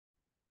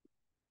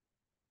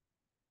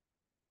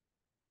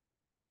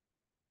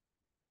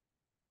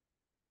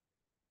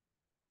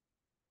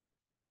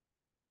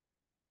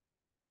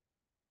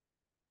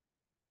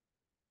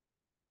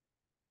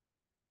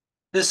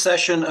This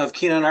session of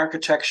Keenan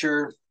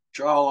Architecture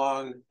Draw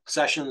Along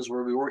sessions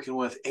where we're working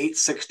with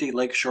 860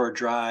 Lakeshore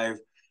Drive,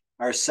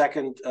 our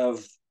second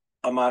of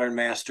a modern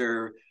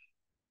master,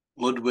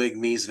 Ludwig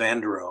Mies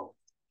van der Rohe.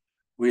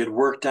 We had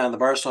worked on the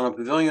Barcelona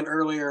Pavilion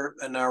earlier,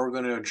 and now we're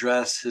going to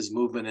address his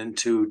movement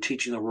into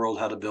teaching the world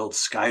how to build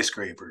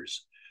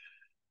skyscrapers.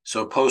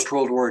 So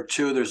post-World War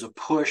II, there's a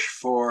push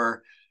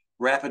for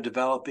rapid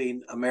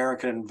developing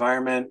American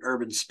environment,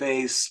 urban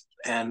space,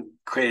 and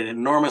created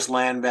enormous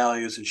land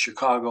values in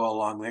Chicago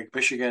along Lake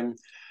Michigan,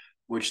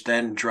 which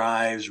then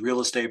drives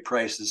real estate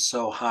prices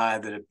so high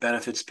that it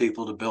benefits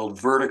people to build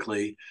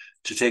vertically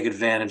to take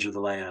advantage of the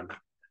land.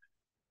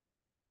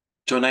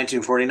 So in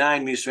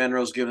 1949, Mies van der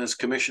Rohe is given this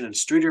commission in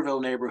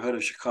Streeterville neighborhood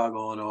of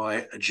Chicago,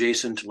 Illinois,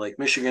 adjacent to Lake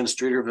Michigan.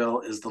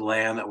 Streeterville is the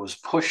land that was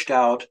pushed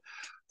out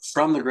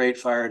from the Great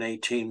Fire in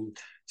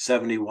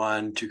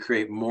 1871 to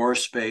create more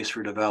space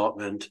for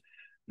development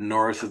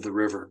north of the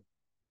river,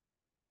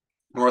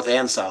 north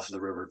and south of the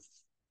river.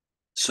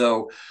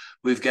 So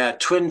we've got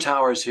twin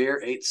towers here,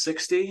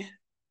 860,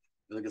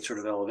 look at sort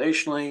of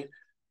elevationally,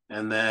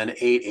 and then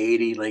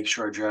 880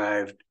 Lakeshore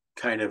Drive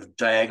kind of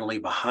diagonally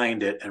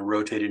behind it and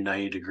rotated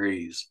 90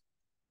 degrees.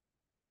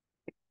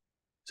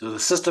 So the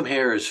system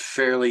here is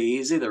fairly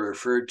easy. They're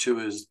referred to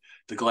as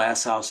the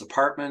Glass House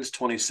Apartments,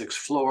 26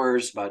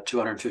 floors, about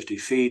 250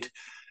 feet.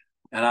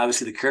 And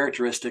obviously the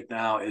characteristic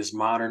now is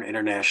modern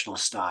international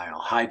style,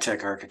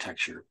 high-tech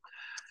architecture.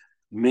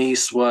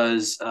 Mies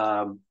was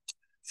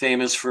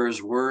famous for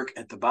his work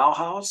at the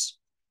Bauhaus,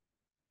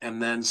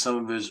 and then some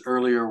of his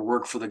earlier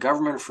work for the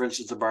government, for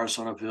instance, the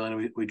Barcelona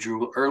Pavilion we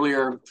drew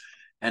earlier.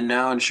 And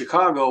now in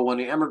Chicago, when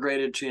he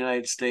emigrated to the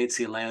United States,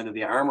 he landed at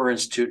the Armour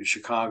Institute in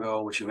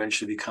Chicago, which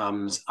eventually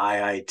becomes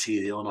IIT,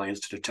 the Illinois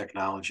Institute of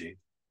Technology.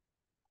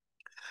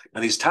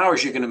 Now, these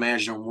towers, you can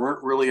imagine,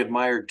 weren't really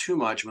admired too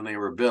much when they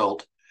were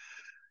built,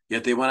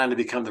 yet they went on to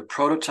become the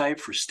prototype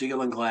for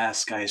steel and glass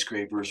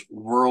skyscrapers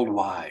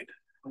worldwide.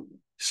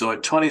 So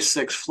at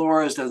 26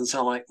 floors, doesn't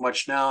sound like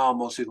much now.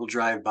 Most people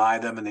drive by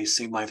them and they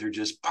seem like they're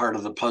just part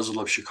of the puzzle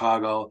of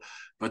Chicago,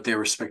 but they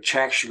were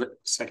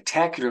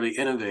spectacularly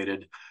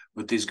innovated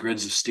with these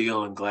grids of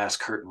steel and glass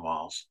curtain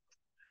walls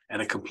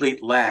and a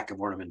complete lack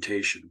of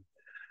ornamentation.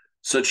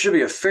 So it should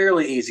be a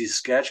fairly easy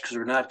sketch because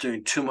we're not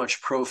doing too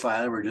much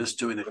profiling. We're just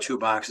doing the two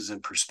boxes in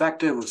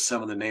perspective with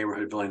some of the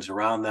neighborhood buildings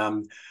around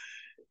them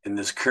in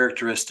this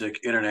characteristic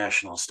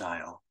international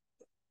style.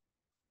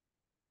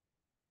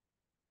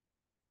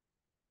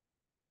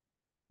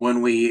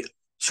 When we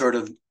sort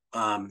of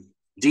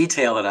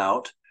detail it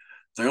out,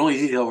 the only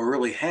detail we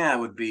really have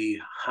would be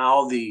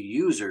how the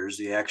users,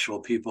 the actual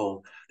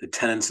people, the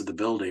tenants of the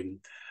building,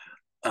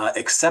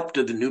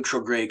 accepted the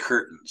neutral gray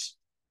curtains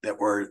that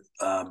were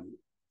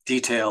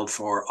detailed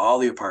for all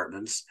the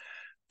apartments.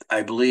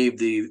 I believe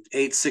the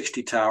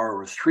 860 tower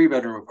were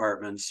 3-bedroom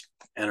apartments,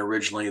 and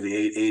originally the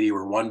 880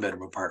 were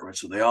 1-bedroom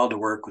apartments. So they all had to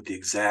work with the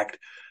exact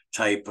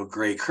type of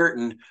gray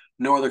curtain.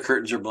 No other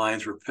curtains or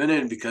blinds were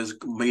printed because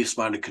Mies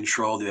wanted to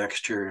control the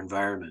exterior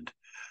environment.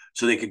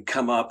 So they could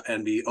come up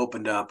and be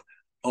opened up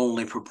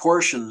only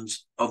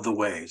proportions of the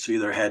way. So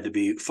either had to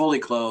be fully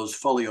closed,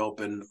 fully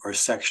open, or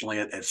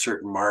sectionally at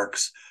certain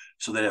marks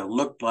so that it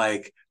looked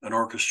like an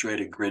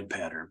orchestrated grid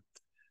pattern.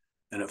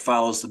 And it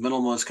follows the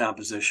minimalist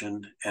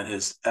composition and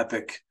his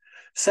epic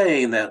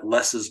saying that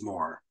less is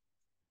more,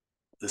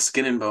 the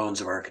skin and bones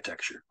of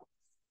architecture.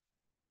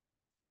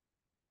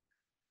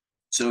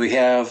 So we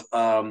have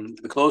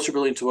the closer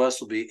building to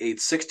us will be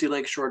 860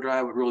 Lakeshore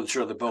Drive. We're really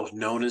sure they're both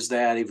known as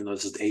that, even though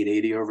this is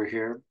 880 over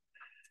here.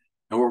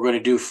 And what we're going to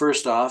do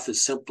first off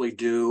is simply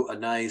do a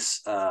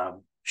nice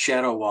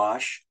shadow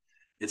wash.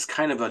 It's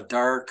kind of a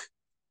dark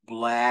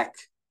black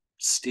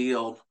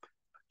steel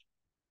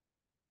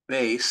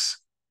base.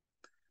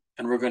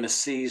 And we're going to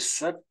see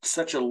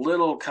such a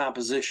little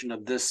composition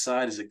of this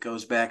side as it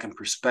goes back in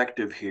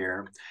perspective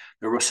here.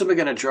 But we're simply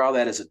going to draw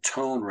that as a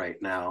tone right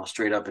now,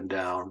 straight up and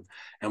down,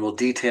 and we'll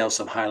detail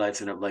some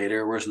highlights in it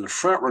later. Whereas in the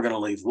front, we're going to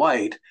leave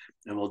white,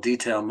 and we'll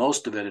detail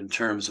most of it in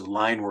terms of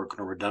line work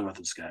when we're done with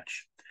the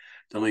sketch.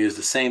 Then we'll use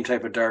the same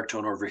type of dark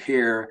tone over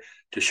here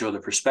to show the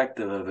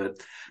perspective of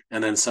it,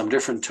 and then some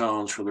different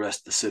tones for the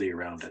rest of the city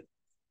around it.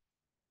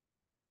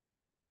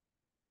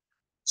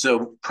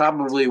 So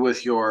probably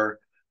with your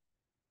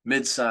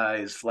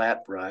mid-size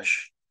flat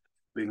brush,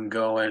 we can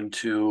go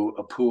into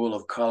a pool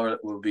of color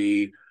that will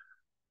be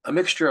a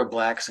mixture of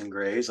blacks and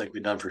grays like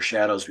we've done for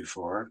shadows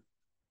before,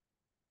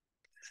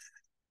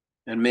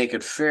 and make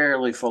it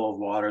fairly full of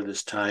water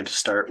this time to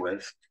start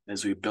with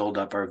as we build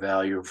up our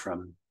value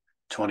from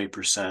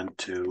 20%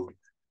 to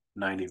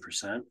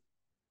 90%.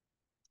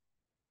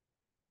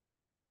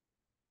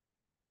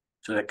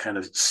 So that kind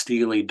of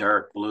steely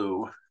dark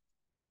blue.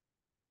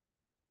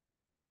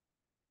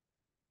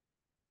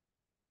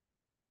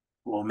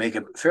 We'll make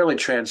it fairly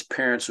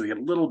transparent so we get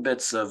little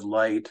bits of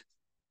light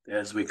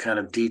as we kind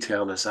of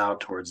detail this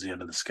out towards the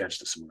end of the sketch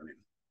this morning.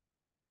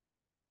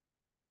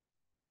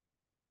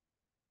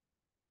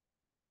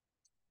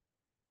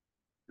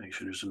 Make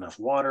sure there's enough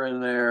water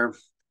in there.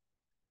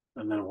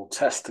 And then we'll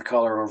test the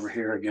color over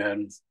here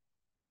again.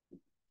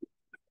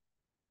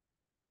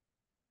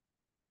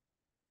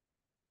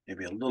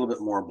 maybe a little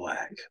bit more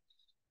black,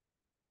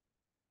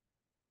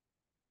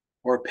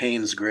 or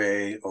Payne's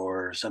gray,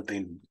 or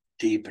something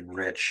deep and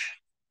rich,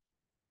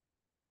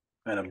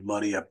 kind of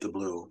muddy up the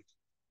blue.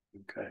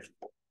 Okay.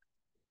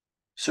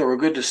 So we're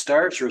good to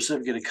start. So we're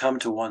simply going to come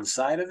to one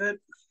side of it.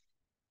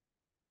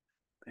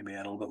 Maybe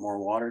add a little bit more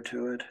water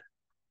to it.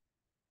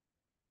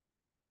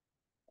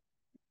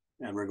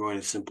 And we're going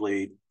to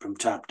simply, from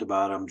top to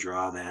bottom,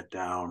 draw that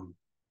down.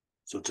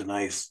 So it's a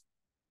nice,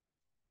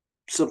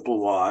 simple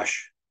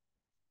wash,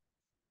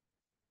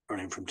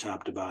 running from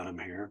top to bottom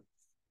here.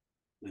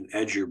 Then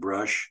edge your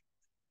brush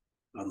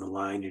on the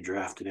line you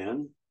drafted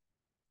in.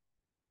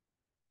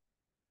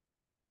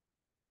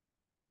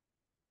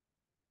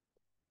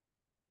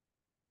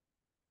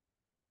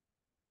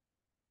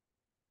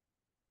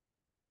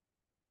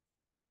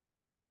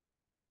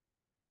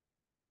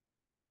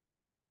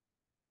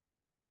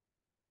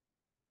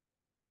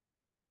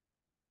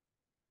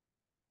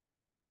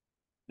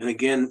 And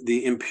again,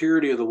 the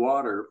impurity of the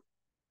water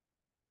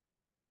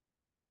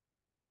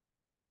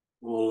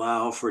will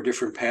allow for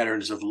different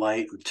patterns of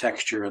light and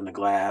texture in the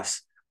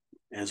glass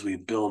as we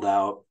build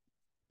out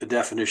the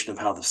definition of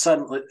how the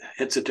sun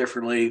hits it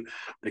differently,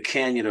 the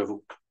canyon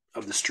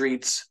of the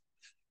streets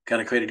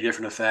kind of create a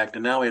different effect.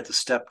 And now we have to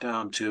step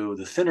down to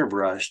the thinner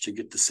brush to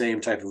get the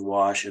same type of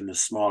wash in the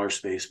smaller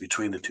space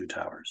between the two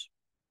towers.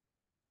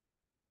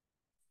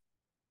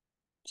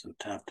 So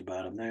top to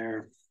bottom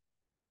there.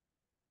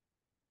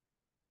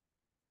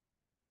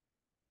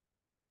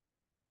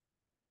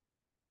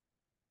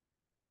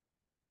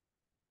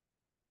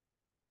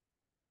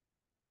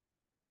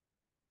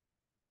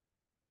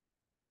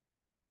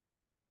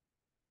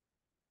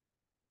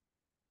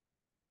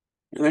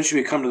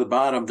 Eventually we come to the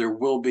bottom, there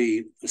will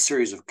be a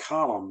series of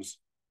columns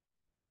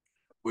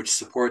which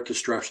support the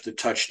structure to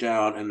touch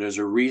down, and there's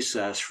a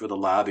recess for the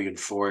lobby and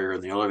foyer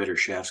and the elevator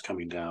shafts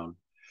coming down.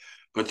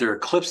 But they're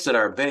clipped at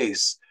our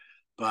base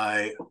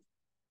by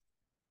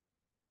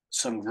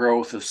some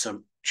growth of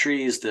some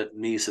trees that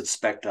Nice had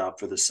spec'd out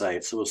for the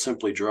site. So we'll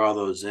simply draw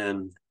those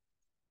in,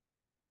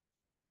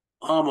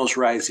 almost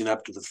rising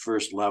up to the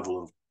first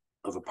level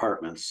of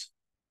apartments.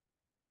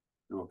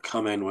 And we'll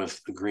come in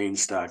with the green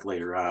stock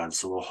later on.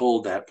 So we'll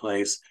hold that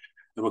place.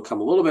 Then we'll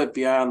come a little bit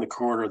beyond the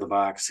corner of the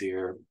box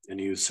here and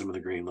use some of the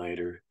green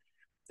later.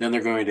 Then they're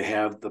going to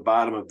have the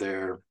bottom of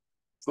their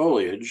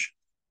foliage,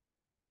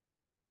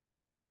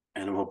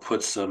 and we'll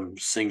put some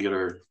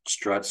singular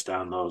struts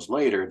down those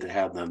later to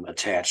have them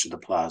attached to the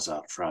plaza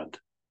up front.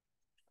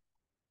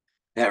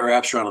 That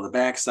wraps around on the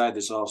back side.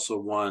 There's also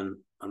one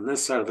on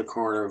this side of the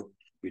corner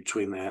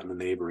between that and the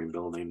neighboring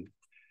building,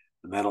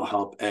 and that'll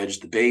help edge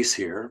the base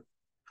here.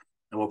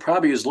 And we'll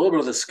probably use a little bit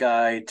of the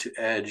sky to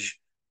edge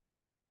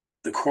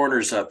the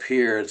corners up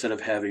here. Instead of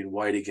having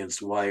white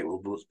against white,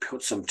 we'll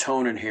put some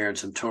tone in here and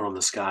some tone on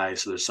the sky,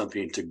 so there's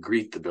something to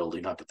greet the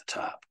building up at the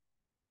top.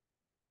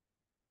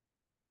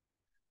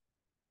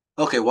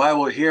 Okay, while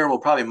we're here, we'll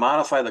probably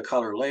modify the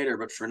color later,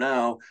 but for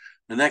now,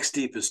 the next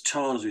deepest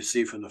tone, as we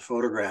see from the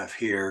photograph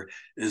here,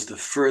 is the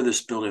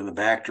furthest building in the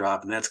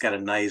backdrop, and that's got a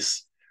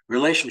nice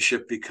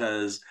relationship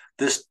because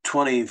this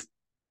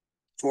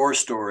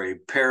 24-story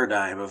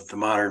paradigm of the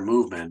modern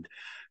movement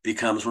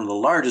becomes one of the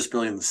largest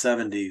buildings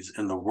in the 70s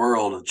in the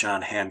world of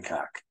John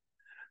Hancock,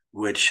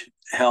 which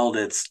held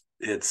its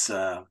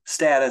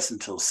status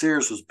until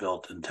Sears was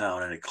built in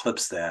town and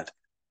eclipsed that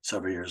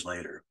several years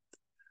later.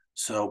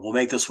 So we'll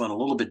make this one a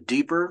little bit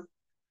deeper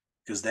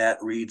because that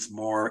reads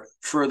more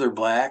further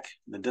black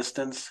in the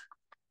distance.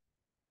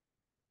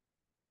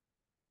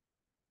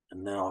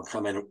 And then I'll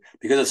come in,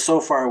 because it's so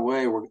far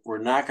away, we're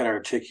not going to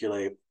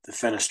articulate the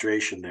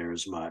fenestration there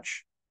as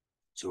much.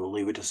 So we'll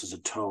leave it just as a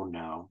tone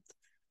now.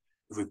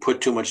 If we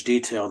put too much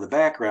detail in the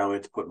background, we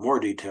have to put more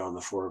detail in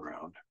the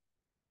foreground.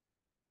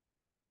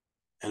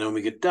 And when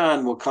we get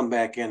done, we'll come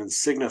back in and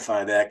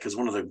signify that, because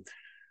one of the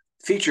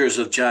features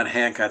of John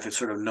Hancock that's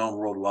sort of known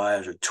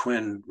worldwide are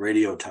twin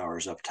radio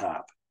towers up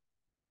top.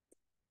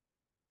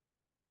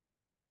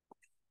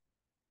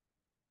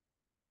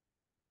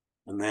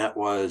 And that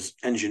was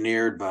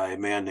engineered by a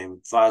man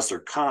named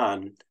Fazlur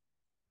Khan,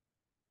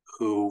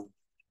 who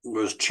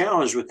was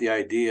challenged with the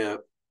idea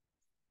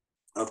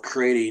of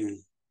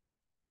creating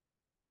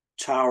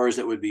towers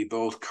that would be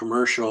both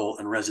commercial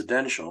and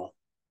residential.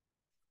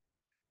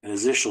 And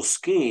his initial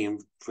scheme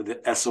for the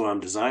SOM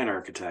design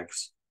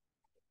architects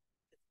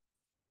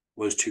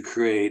was to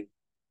create,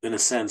 in a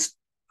sense,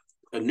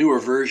 a newer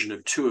version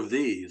of two of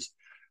these,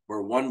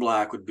 where one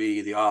block would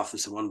be the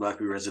office and one block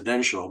would be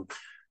residential.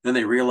 Then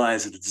they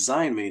realized at the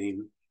design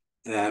meeting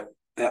that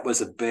that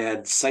was a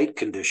bad site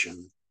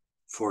condition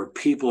for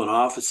people in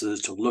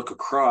offices to look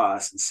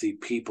across and see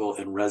people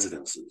in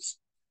residences.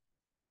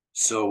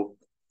 So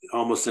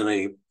almost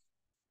in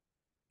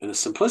a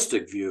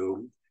simplistic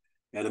view,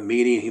 at a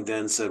meeting, he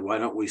then said, why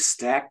don't we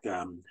stack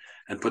them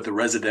and put the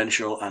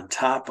residential on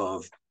top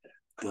of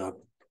the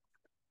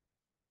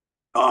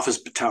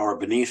office tower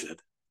beneath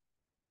it,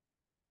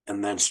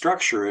 and then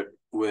structure it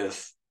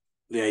with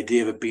the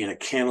idea of it being a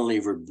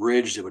cantilevered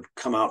bridge that would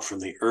come out from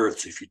the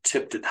earth. So if you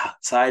tipped it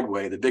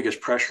sideways, the biggest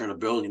pressure in a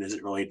building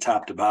isn't really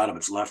top to bottom,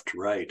 it's left to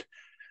right.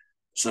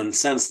 So in a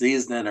sense,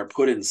 these then are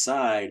put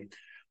inside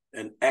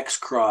an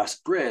X-cross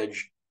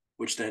bridge,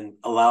 which then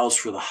allows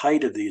for the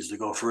height of these to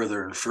go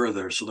further and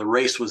further. So the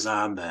race was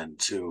on then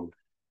to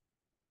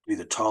be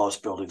the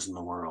tallest buildings in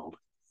the world.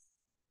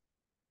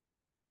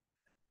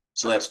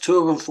 So that's two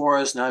of them for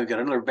us. Now we've got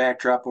another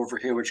backdrop over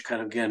here, which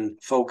kind of, again,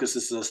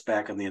 focuses us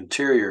back on the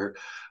interior.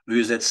 We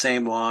use that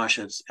same wash.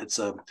 It's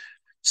a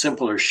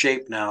simpler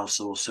shape now,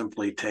 so we'll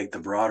simply take the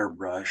broader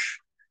brush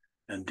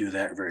and do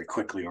that very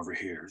quickly over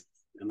here.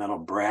 And that'll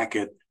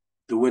bracket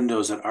the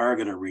windows that are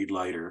going to read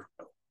lighter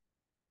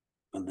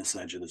on this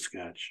edge of the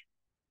sketch.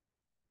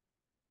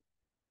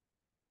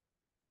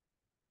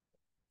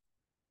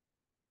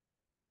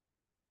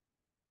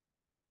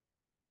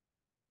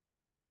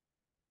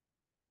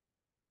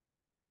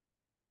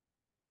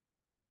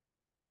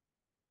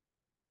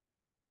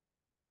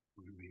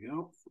 There we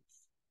go.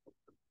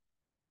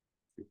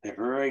 Get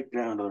that right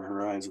down to the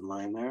horizon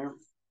line there.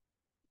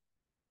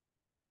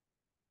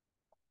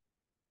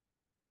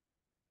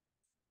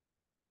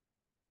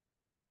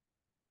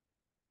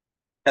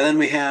 And then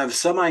we have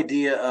some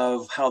idea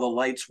of how the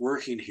light's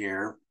working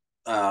here.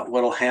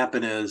 What'll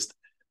happen is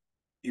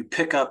you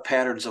pick up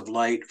patterns of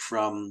light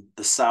from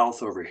the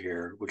south over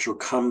here, which will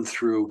come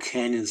through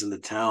canyons in the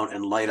town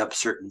and light up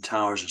certain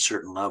towers at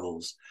certain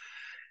levels.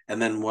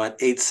 And then what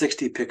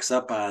 860 picks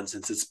up on,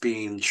 since it's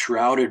being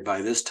shrouded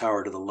by this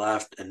tower to the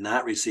left and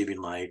not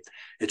receiving light,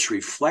 it's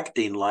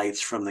reflecting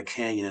lights from the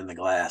canyon in the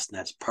glass. And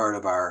that's part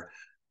of our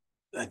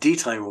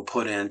detailing we'll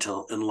put in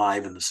to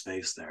enliven the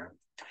space there.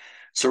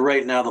 So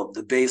right now,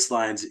 the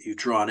baselines that you've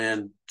drawn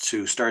in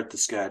to start the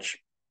sketch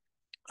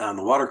on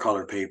the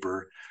watercolor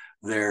paper,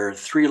 they're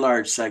 3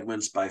 large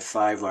segments by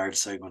 5 large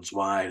segments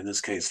wide, in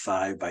this case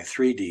 5 by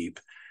 3 deep,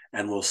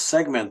 and we'll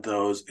segment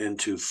those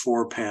into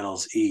 4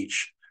 panels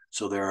each.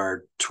 So there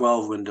are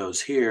 12 windows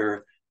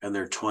here, and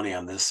there are 20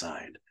 on this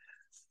side.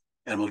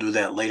 And we'll do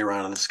that later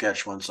on in the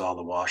sketch once all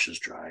the wash is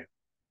dry.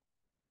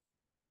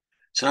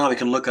 So now we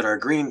can look at our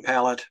green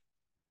palette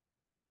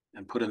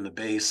and put in the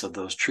base of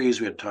those trees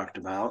we had talked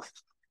about,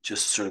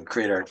 just to sort of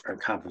create our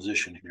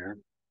composition here.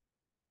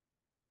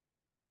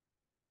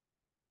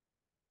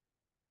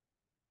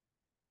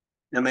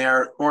 And they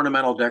are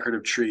ornamental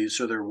decorative trees,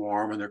 so they're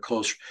warm and they're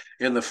close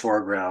in the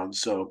foreground.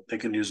 So they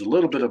can use a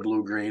little bit of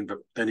blue-green, but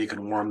then you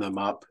can warm them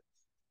up.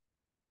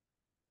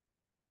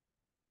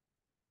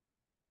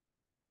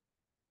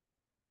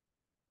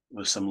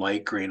 With some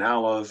light green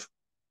olive.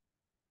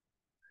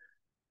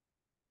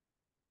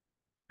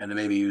 And then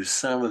maybe use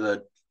some of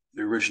the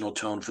original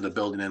tone for the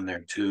building in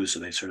there too, so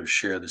they sort of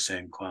share the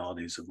same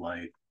qualities of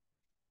light.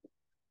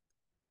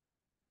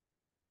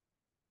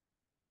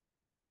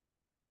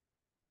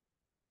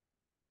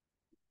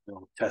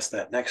 We'll test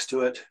that next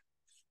to it.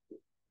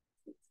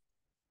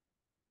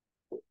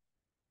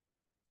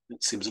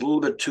 It seems a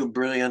little bit too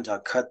brilliant. I'll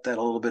cut that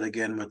a little bit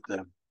again with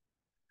the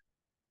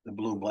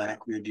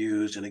blue-black we had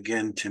used. And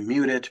again, to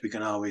mute it, we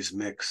can always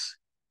mix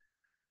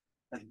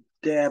a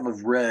dab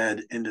of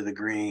red into the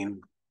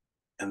green,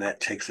 and that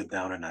takes it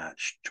down a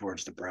notch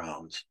towards the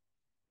browns.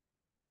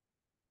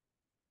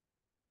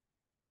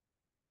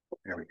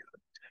 There we go.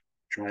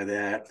 Try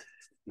that.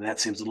 And that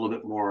seems a little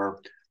bit more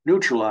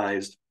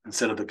neutralized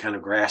instead of the kind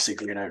of grassy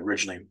green I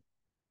originally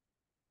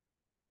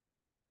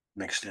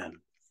mixed in.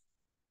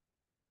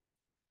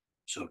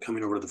 So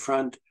coming over to the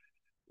front,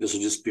 this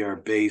will just be our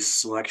base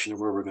selection of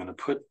where we're going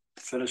to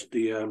finish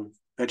the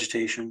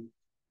vegetation.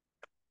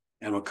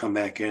 And we'll come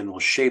back in, we'll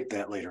shape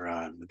that later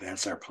on. But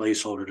that's our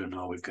placeholder to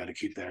know we've got to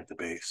keep that at the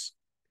base.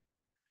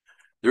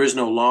 There is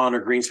no lawn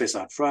or green space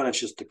out front. It's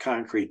just a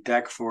concrete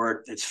deck for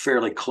it. It's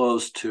fairly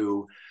close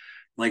to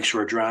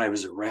Lakeshore Drive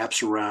as it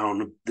wraps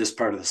around this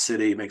part of the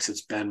city, makes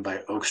its bend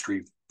by Oak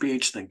Street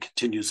Beach, then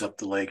continues up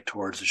the lake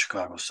towards the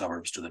Chicago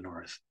suburbs to the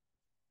north.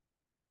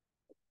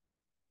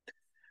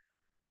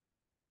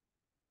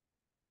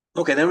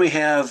 Okay, then we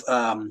have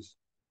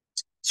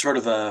sort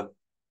of a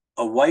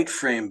white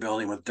frame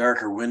building with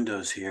darker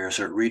windows here.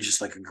 So it reads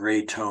just like a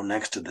gray tone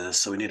next to this.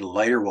 So we need a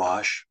lighter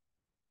wash.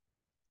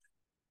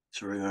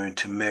 So we're going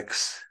to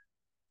mix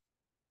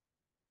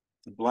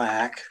the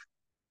black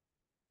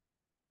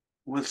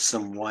with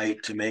some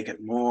white to make it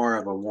more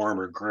of a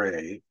warmer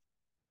gray.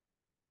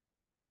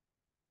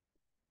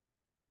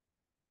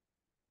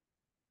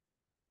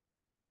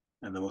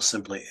 And then we'll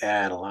simply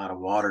add a lot of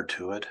water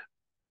to it.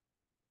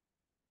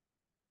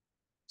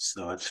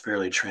 So it's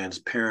fairly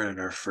transparent in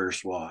our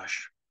first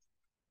wash.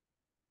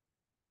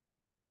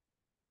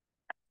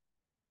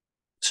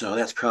 So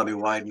that's probably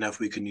wide enough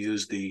we can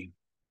use the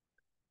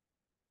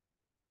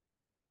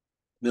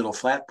middle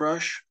flat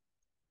brush.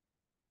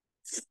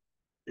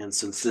 And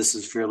since this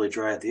is fairly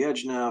dry at the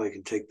edge now, we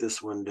can take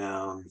this one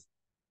down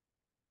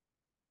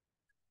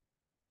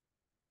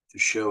to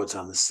show it's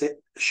on the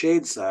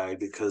shade side,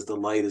 because the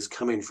light is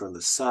coming from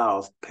the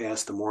south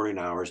past the morning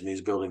hours, and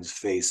these buildings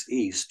face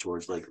east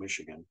towards Lake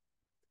Michigan.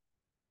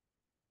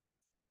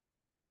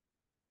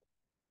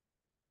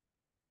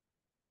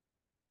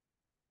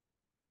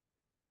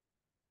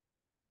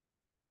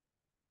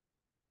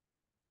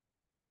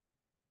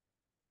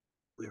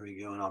 There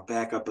we go. And I'll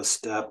back up a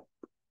step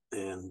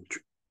and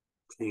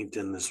paint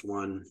in this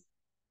one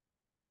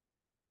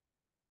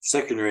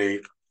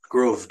secondary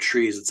grove of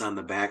trees that's on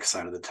the back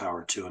side of the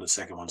tower too in a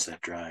second once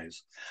that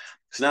dries.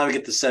 So now we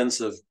get the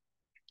sense of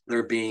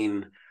there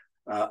being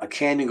a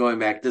canyon going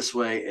back this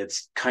way.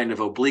 It's kind of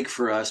oblique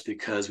for us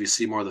because we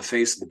see more of the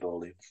face of the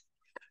building.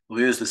 We'll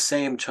use the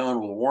same tone.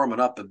 We'll warm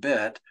it up a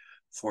bit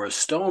for a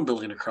stone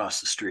building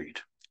across the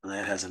street. And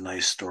that has a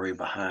nice story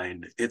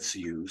behind its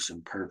use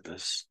and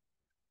purpose.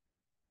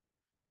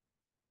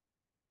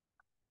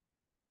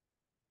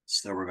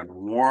 So we're going to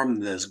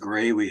warm this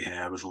gray we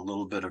have with a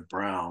little bit of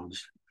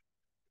browns,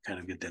 kind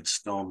of get that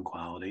stone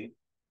quality.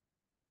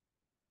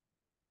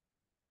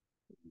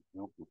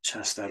 We'll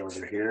test that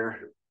over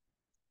here.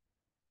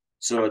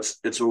 So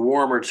it's a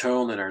warmer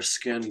tone than our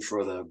skin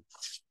for the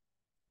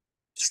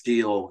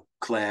steel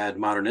clad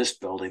modernist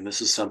building.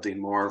 This is something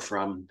more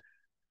from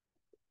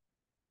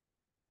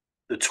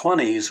the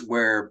 20s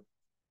where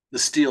the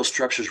steel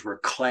structures were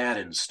clad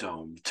in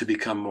stone to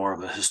become more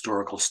of a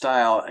historical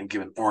style and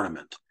give an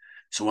ornament.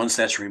 So once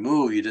that's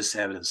removed, you just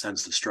have it in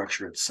sense the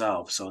structure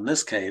itself. So in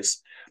this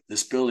case,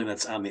 this building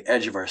that's on the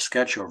edge of our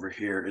sketch over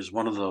here is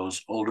one of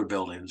those older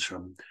buildings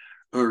from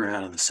earlier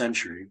on in the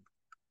century.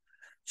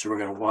 So we're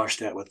going to wash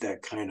that with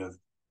that kind of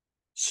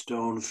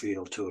stone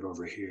feel to it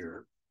over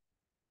here.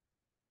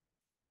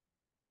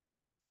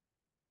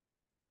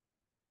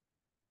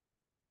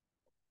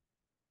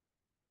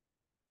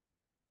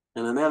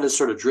 And then that is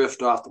sort of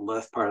drift off the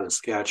left part of the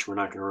sketch. We're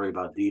not going to worry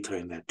about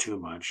detailing that too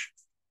much.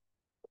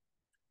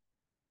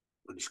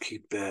 We'll just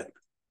keep that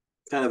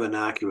kind of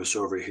innocuous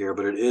over here,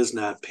 but it is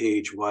not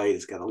page white.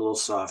 It's got a little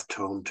soft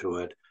tone to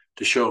it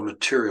to show a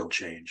material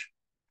change.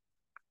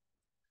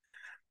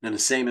 And the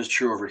same is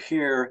true over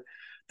here.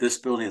 This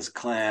building is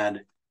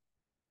clad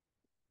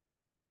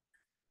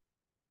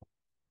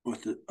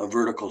with a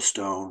vertical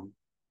stone,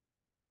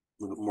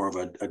 more of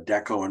a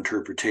deco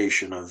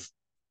interpretation of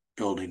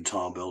building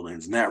tall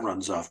buildings, and that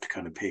runs off to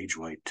kind of page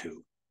white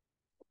too.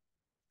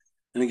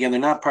 And again, they're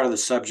not part of the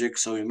subject,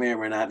 so we may or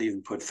may not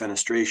even put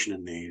fenestration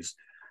in these,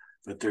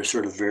 but they're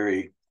sort of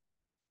very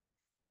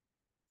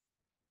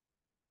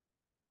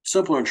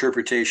simple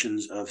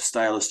interpretations of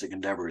stylistic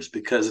endeavors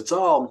because it's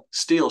all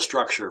steel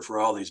structure for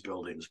all these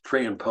buildings,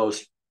 pre and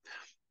post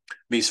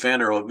Mies van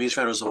der Rohe. Mies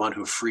van der Rohe is the one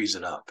who frees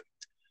it up.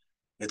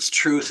 Its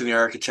truth in the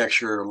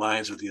architecture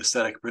aligns with the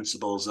aesthetic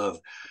principles of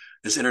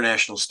this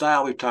international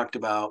style we've talked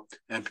about,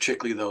 and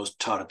particularly those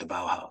taught at the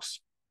Bauhaus.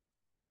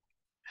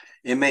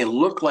 It may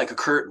look like a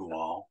curtain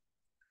wall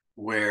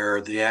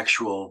where the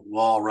actual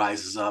wall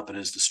rises up and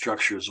is the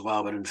structure as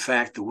well, but in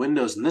fact, the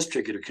windows in this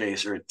particular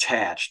case are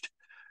attached.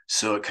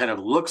 So it kind of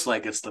looks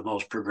like it's the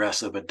most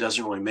progressive, but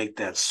doesn't really make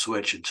that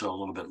switch until a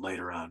little bit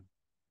later on.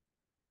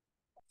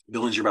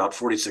 Buildings are about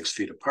 46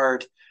 feet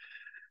apart,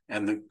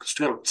 and the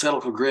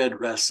cylindrical grid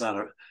rests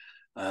on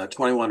a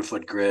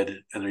 21-foot grid,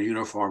 and they're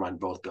uniform on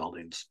both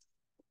buildings.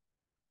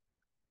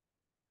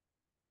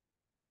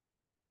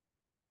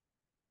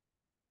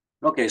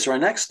 Okay, so our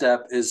next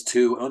step is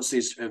to, once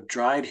these have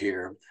dried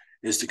here,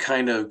 is to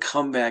kind of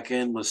come back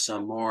in with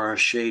some more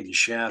shade and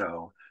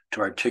shadow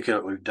to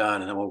articulate what we've done,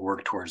 and then we'll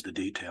work towards the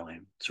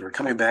detailing. So we're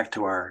coming back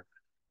to our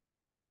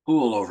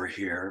pool over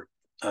here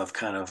of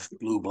kind of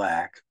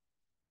blue-black.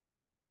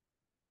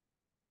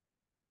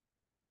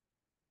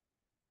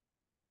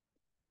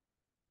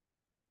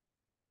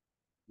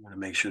 I'm going to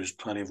make sure there's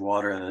plenty of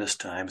water in it this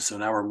time. So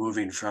now we're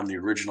moving from the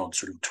original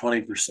sort of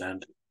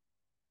 20%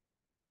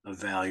 of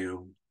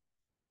value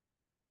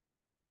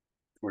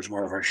towards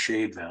more of our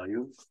shade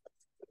value.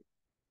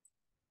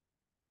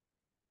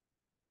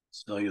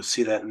 So you'll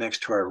see that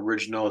next to our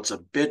original, it's a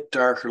bit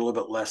darker, a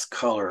little bit less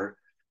color,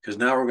 because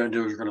now what we're going to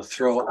do is we're going to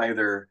throw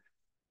either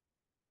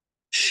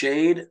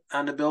shade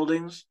on the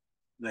buildings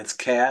that's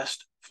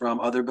cast from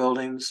other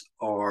buildings,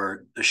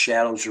 or the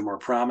shadows are more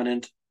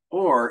prominent,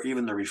 or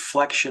even the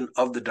reflection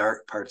of the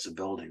dark parts of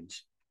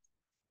buildings.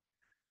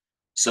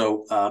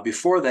 So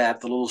before that,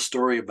 the little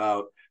story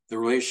about the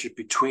relationship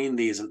between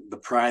these and the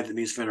pride that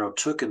Mies van der Rohe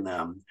took in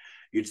them,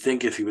 you'd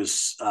think if he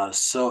was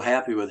so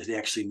happy with it, he'd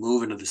actually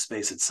move into the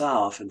space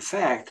itself. In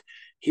fact,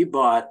 he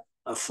bought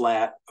a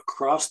flat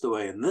across the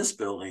way in this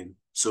building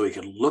so he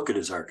could look at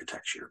his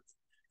architecture.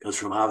 Because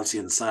from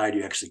obviously inside,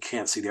 you actually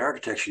can't see the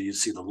architecture, you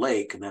see the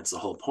lake, and that's the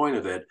whole point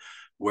of it,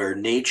 where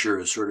nature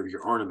is sort of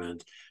your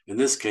ornament. In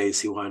this case,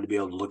 he wanted to be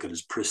able to look at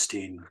his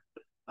pristine,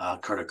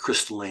 kind of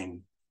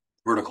crystalline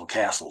vertical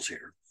castles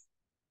here.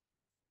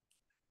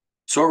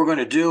 So what we're going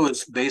to do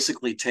is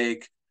basically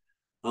take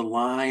the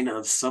line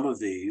of some of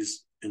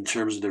these in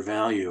terms of their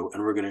value,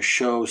 and we're going to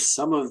show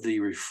some of the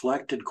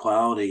reflected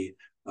quality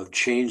of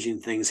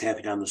changing things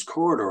happening on this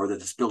corridor that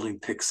this building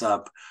picks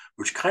up,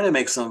 which kind of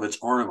makes some of its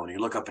ornament. When you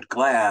look up at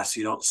glass,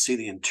 you don't see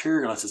the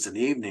interior unless it's in the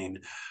evening,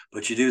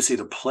 but you do see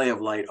the play of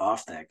light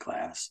off that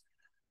glass.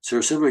 So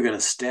we're simply going to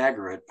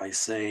stagger it by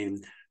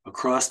saying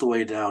across the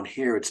way down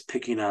here, it's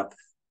picking up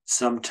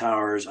some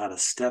towers on a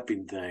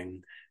stepping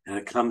thing, and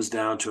it comes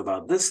down to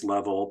about this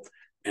level,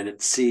 and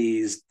it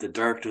sees the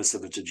darkness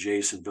of its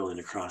adjacent building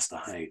across the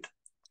height.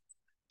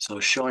 So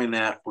showing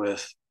that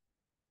with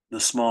the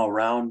small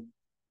round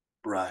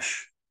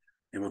brush,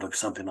 it would look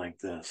something like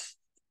this.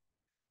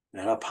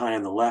 And up high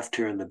on the left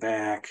here in the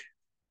back,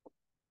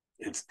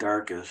 it's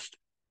darkest,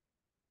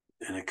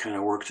 and it kind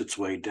of works its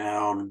way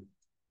down,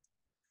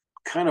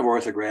 kind of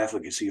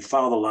orthographically. So you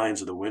follow the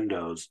lines of the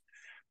windows,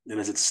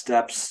 and as it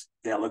steps,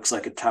 that looks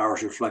like a tower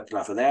is reflected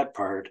off of that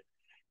part.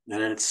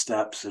 And then it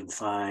steps and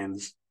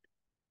finds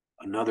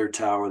another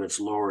tower that's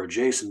lower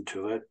adjacent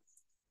to it,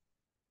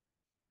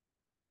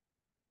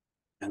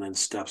 and then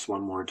steps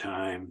one more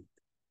time.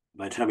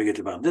 By the time we get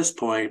to about this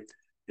point,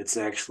 it's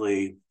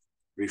actually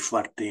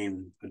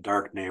reflecting a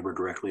dark neighbor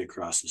directly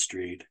across the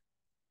street,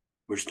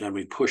 which then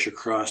we push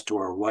across to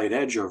our white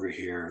edge over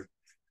here,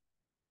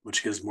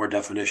 which gives more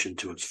definition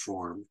to its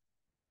form.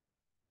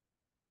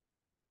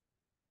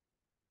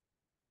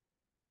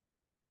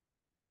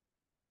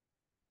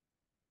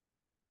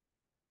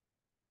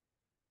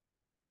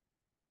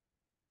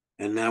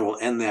 And now we'll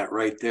end that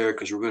right there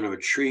because we're going to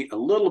retreat a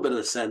little bit of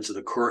the sense of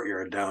the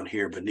courtyard down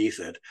here beneath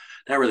it.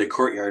 Not really a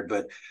courtyard,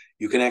 but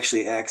you can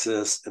actually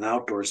access an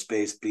outdoor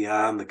space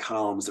beyond the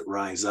columns that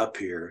rise up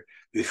here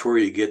before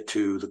you get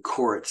to the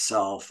core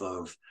itself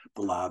of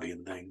the lobby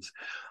and things.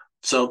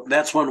 So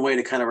that's one way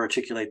to kind of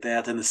articulate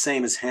that. And the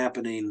same is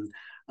happening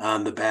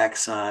on the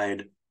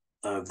backside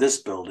of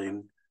this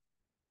building,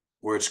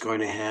 where it's going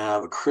to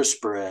have a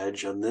crisper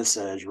edge on this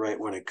edge right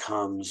when it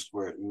comes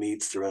where it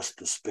meets the rest of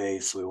the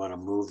space. So we want to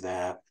move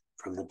that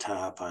from the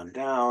top on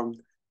down,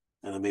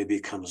 and then maybe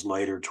it comes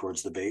lighter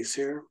towards the base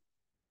here.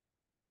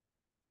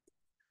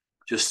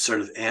 Just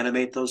sort of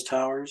animate those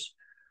towers.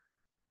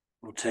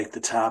 We'll take the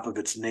top of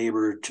its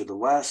neighbor to the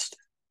west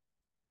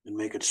and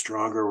make it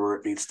stronger where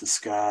it meets the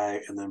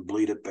sky, and then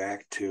bleed it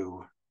back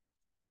to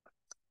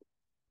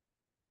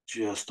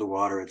just the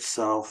water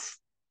itself.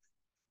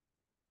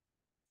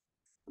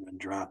 And then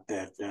drop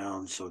that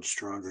down so it's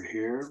stronger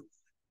here.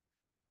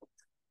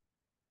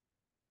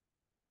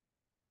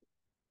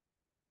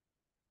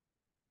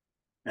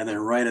 And then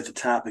right at the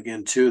top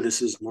again too,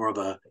 this is more of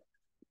a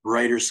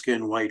brighter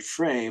skin white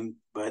frame,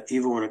 but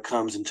even when it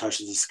comes and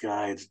touches the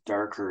sky, it's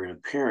darker in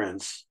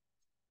appearance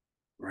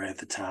right at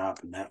the top,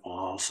 and that will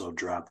also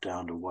drop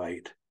down to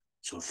white.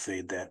 So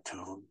fade that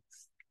tone.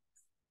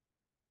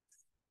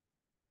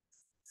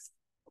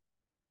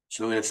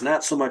 So it's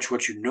not so much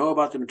what you know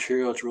about the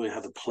material, it's really how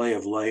the play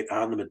of light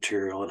on the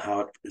material and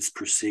how it is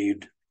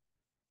perceived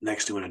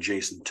next to an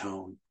adjacent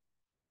tone.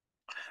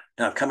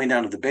 Now, coming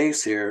down to the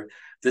base here,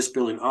 this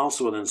building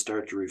also will then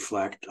start to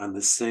reflect on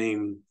the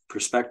same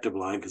perspective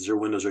line because their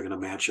windows are going to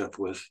match up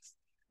with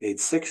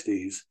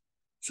 860s.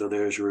 So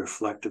there's a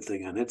reflective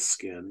thing on its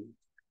skin,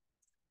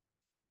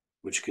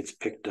 which gets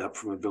picked up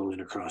from a building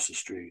across the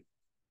street.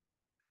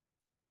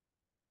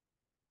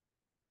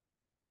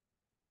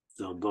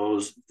 So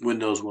those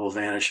windows will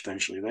vanish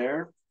eventually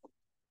there.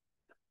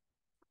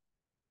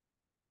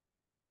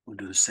 We'll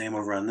do the same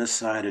over on this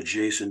side,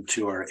 adjacent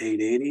to our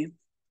 880.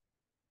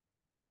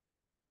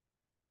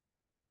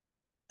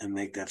 And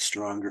make that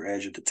stronger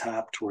edge at the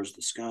top towards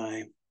the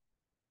sky.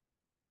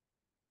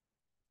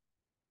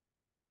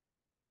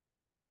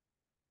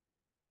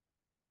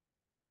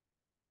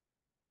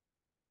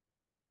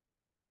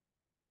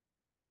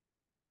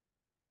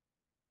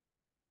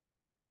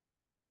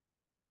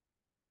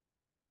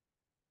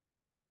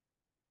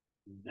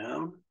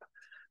 Down.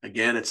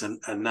 Again, it's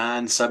a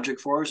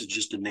non-subject for us. It's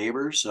just a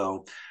neighbor.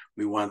 So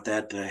we want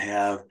that to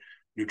have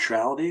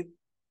neutrality.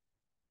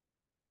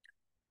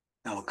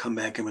 Now we'll come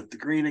back in with the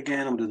green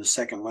again. I'm doing the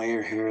second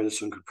layer here.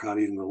 This one could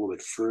probably even go a little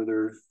bit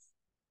further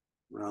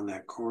around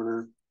that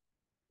corner.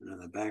 And then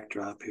the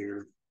backdrop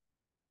here.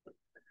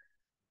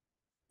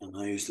 And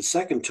I use the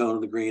second tone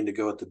of the green to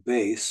go at the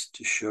base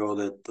to show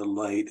that the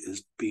light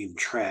is being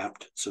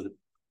trapped. So that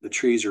the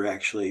trees are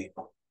actually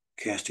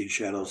casting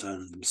shadows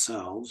on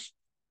themselves.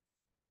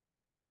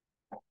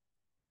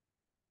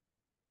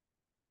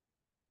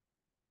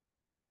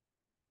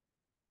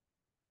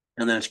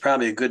 And then it's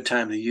probably a good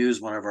time to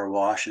use one of our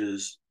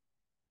washes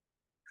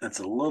that's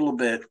a little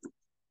bit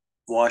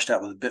washed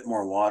out with a bit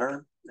more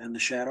water in the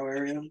shadow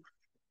area,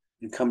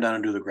 and come down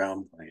and do the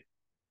ground plane.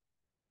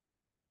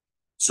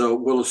 So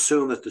we'll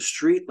assume that the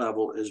street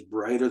level is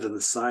brighter than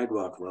the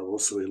sidewalk level.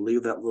 So we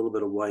leave that little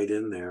bit of white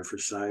in there for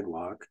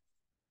sidewalk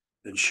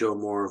and show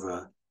more of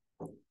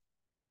a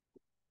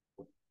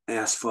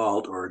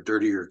asphalt or a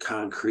dirtier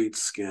concrete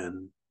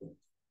skin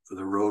for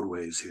the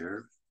roadways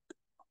here.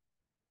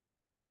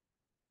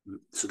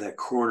 So that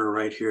corner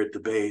right here at the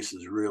base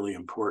is really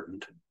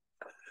important.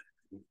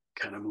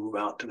 Kind of move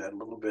out to that a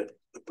little bit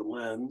with the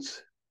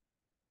lens.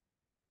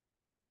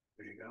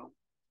 There you go.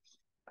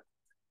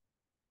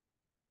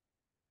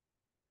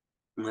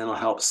 And that'll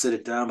help sit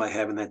it down by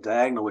having that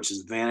diagonal, which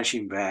is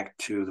vanishing back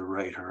to the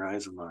right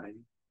horizon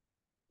line.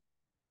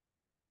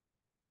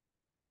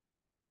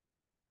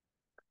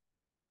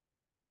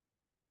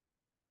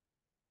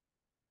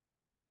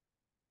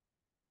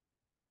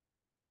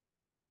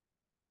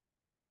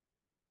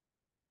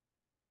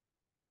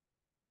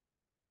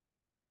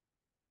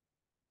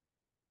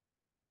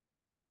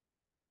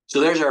 So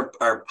there's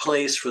our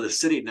place for the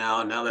city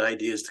now. Now the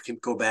idea is to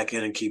go back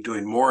in and keep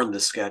doing more in the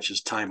sketch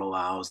as time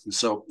allows. And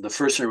so the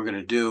first thing we're going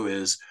to do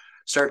is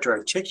start to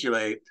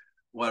articulate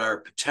what our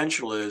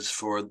potential is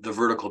for the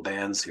vertical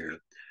bands here,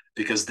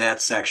 because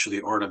that's actually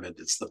the ornament.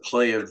 It's the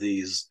play of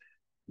these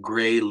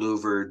gray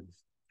louvered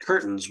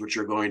curtains, which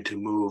are going to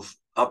move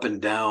up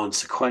and down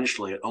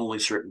sequentially at only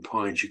certain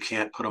points. You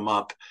can't put them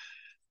up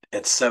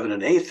at 7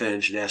 1/8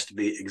 inch. It has to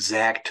be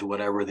exact to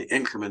whatever the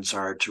increments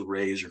are to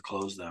raise or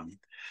close them.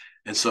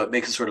 And so it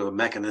makes it sort of a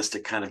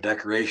mechanistic kind of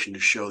decoration to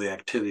show the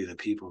activity of the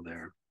people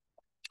there.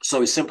 So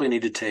we simply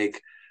need to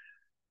take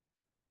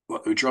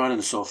what we've drawn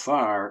in so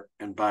far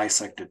and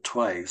bisect it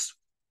twice,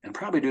 and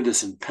probably do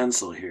this in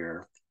pencil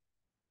here.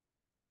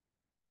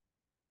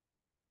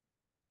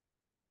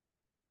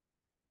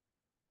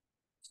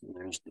 So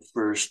there's the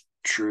first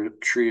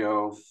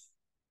trio,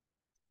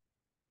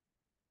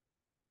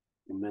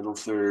 the middle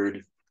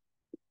third,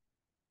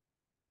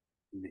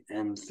 and the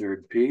end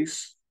third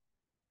piece.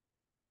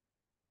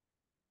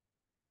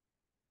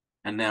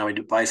 And now we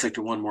do bisect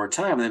it one more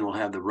time, and then we'll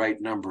have the right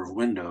number of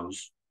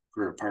windows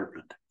per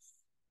apartment.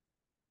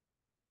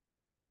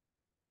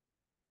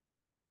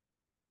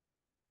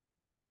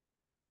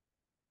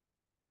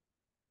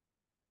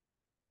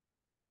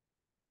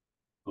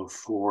 So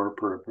 4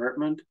 per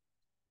apartment.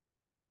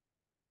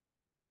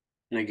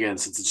 And again,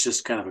 since it's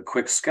just kind of a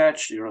quick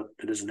sketch,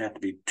 it doesn't have to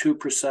be too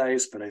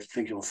precise, but I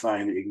think you'll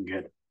find that you can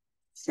get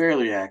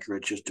fairly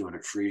accurate just doing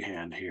it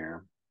freehand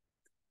here.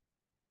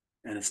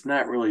 And it's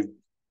not really,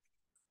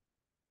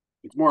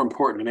 it's more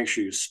important to make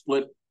sure you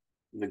split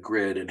the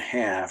grid in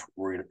half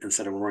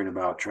instead of worrying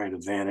about trying to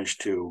vanish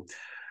to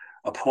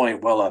a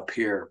point well up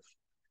here,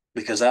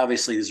 because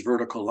obviously these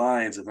vertical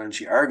lines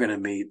eventually are going to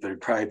meet, but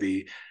it'd probably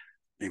be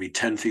maybe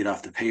 10 feet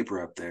off the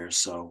paper up there.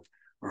 So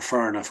we're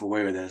far enough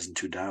away where that isn't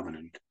too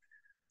dominant.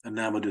 And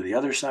now we'll do the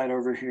other side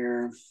over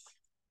here.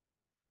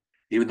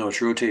 Even though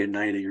it's rotated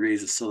 90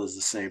 degrees, it still is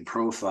the same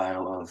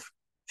profile of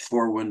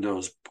 4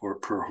 windows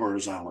per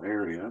horizontal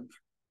area.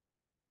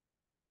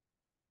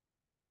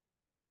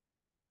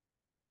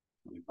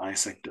 We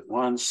bisect it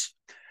once,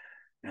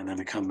 and then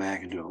we come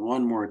back and do it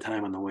one more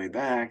time on the way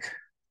back.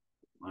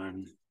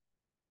 1,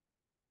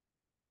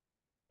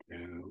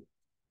 2.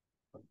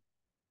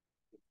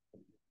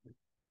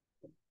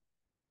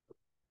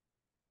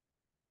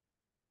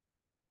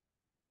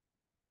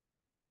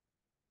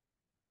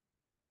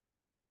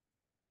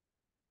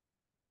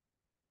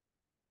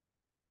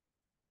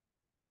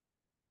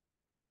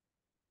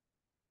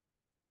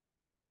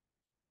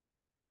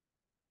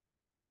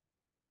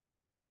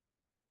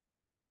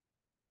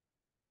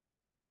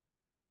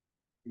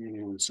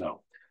 And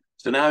so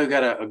now we've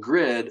got a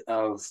grid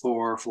of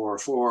 4, 4,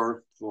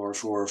 4, 4,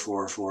 4,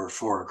 4, 4,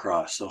 4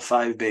 across. So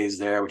 5 bays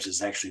there, which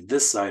is actually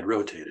this side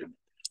rotated.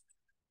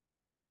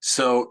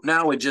 So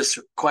now we just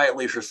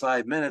quietly for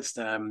 5 minutes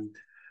then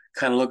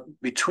kind of look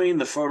between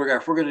the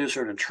photograph. We're going to do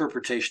sort of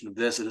interpretation of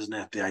this. It doesn't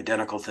have to be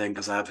identical thing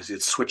because obviously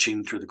it's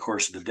switching through the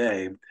course of the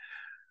day.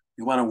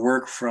 You want to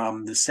work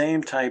from the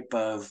same type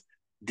of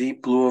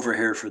deep blue over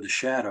here for the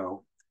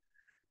shadow,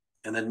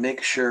 and then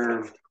make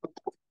sure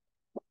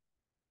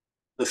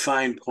the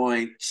fine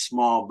point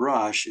small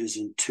brush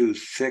isn't too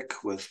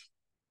thick with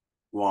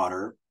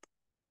water,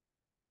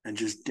 and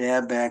just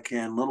dab back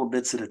in little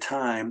bits at a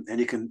time, and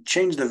you can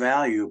change the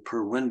value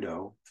per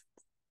window.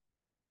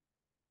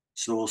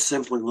 So we'll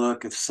simply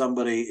look if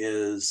somebody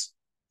is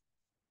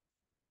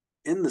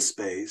in the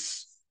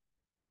space,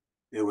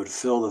 it would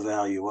fill the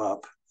value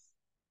up.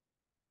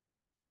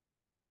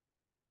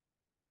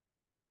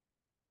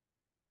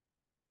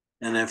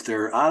 And if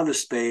they're out of the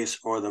space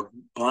or the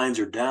blinds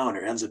are down,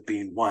 it ends up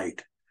being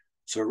white.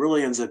 So it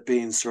really ends up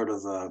being sort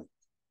of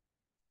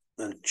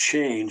a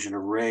change, an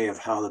array of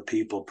how the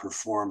people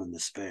perform in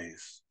the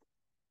space.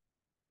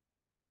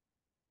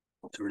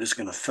 So we're just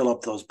going to fill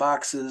up those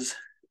boxes.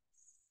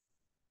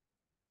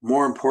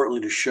 More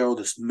importantly, to show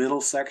this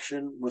middle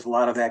section with a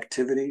lot of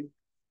activity.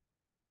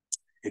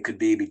 It could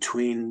be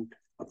between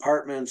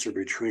apartments or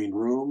between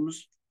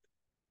rooms.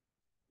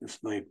 This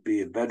might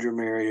be a bedroom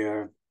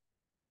area.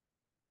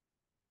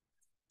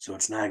 So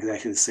it's not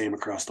exactly the same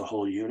across the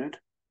whole unit.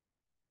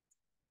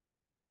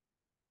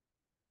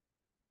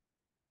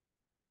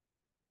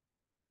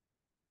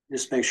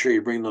 Just make sure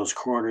you bring those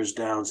corners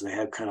down so they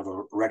have kind of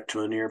a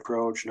rectilinear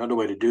approach. Another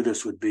way to do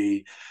this would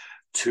be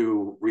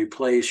to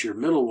replace your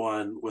middle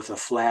one with a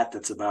flat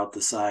that's about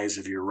the size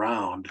of your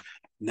round.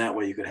 And that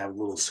way you could have a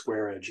little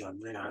square edge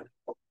on that.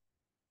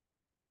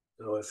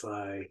 So if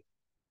I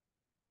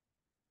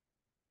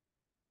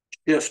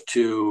shift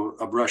to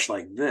a brush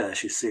like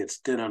this, you see it's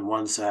thin on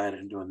one side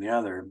and on the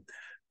other.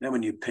 Then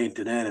when you paint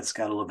it in, it's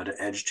got a little bit of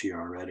edge to you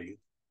already.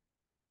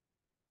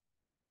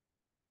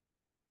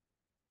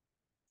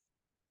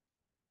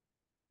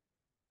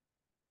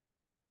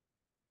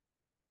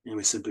 And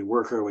we simply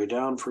work our way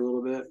down for a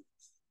little bit.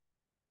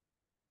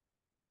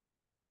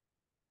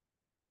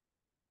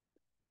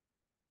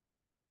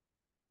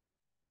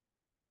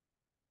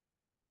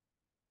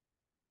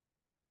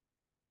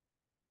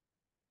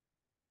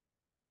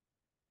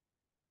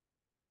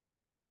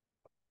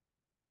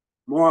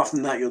 more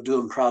often than not, you'll do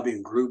them probably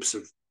in groups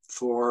of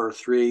 4 or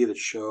 3 that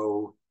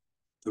show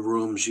the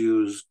rooms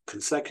used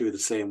consecutively the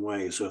same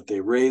way. So if they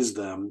raise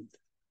them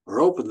or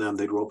open them,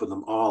 they'd open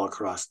them all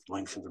across the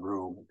length of the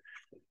room.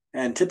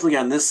 And typically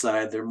on this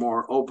side, they're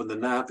more open than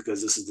not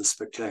because this is the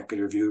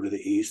spectacular view to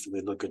the east, and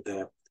they look at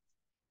that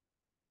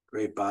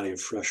great body of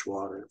fresh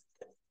water.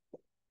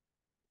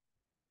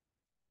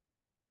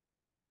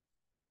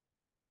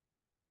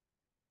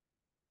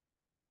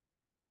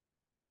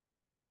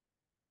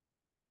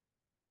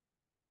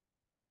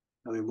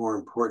 Probably more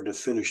important to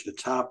finish the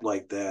top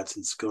like that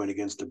since it's going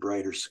against the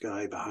brighter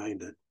sky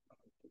behind it.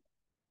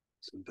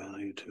 Some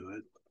value to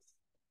it.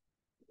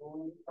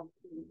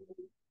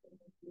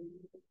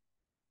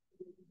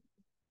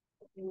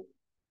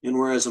 And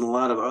whereas in a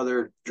lot of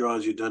other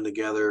drawings you've done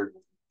together,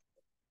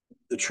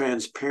 the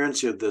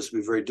transparency of this would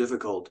be very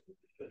difficult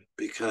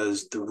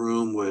because the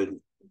room would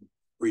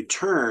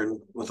return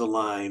with a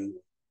line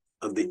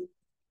of the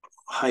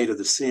height of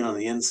the scene on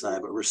the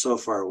inside, but we're so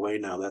far away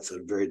now, that's a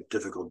very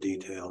difficult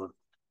detail.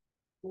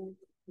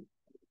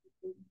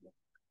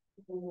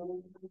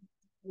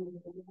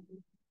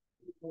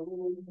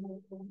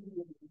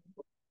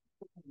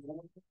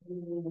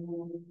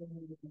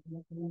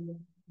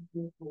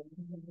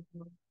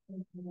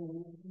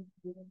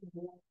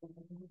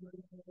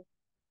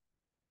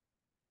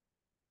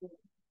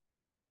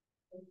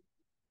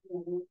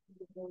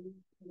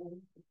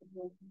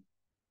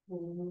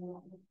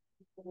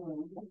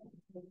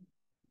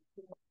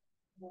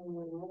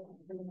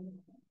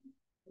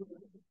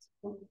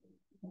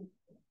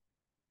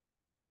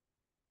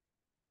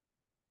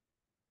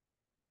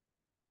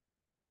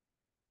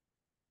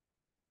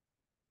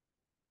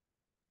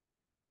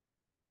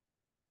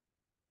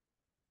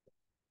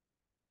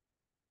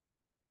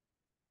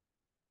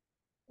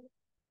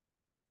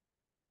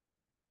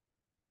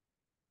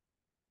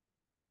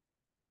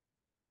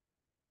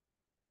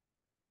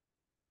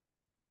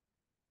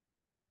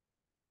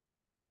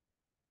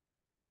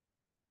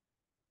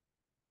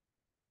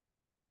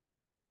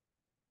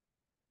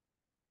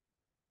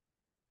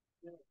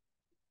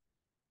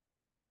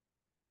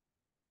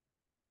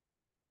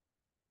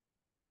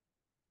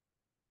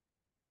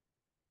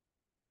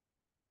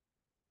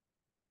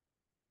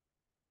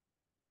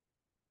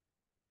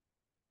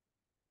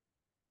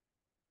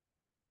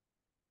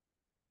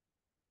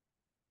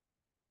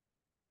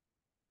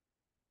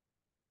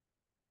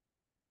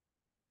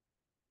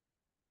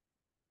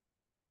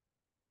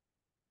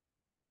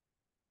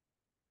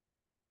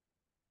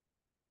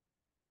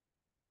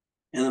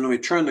 And then when we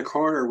turn the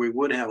corner, we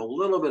would have a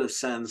little bit of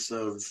sense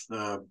of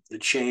the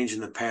change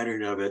in the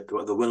pattern of it.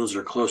 The windows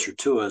are closer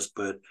to us,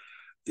 but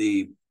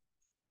the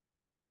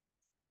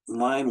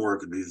line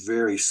work would be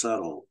very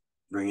subtle,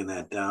 bringing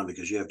that down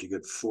because you have to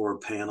get 4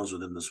 panels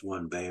within this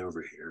one bay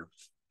over here.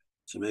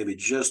 So maybe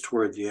just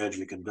toward the edge,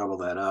 we can double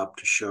that up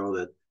to show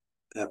that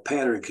that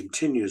pattern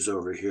continues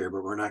over here,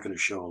 but we're not going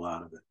to show a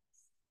lot of it.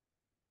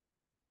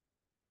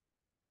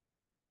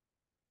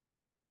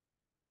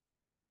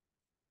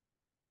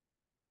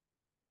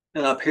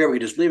 And up here, we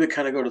just leave it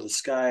kind of go to the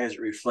sky as it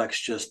reflects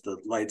just the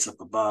lights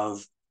up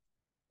above.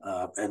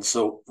 And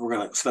so we're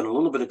going to spend a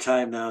little bit of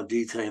time now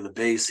detailing the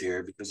base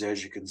here because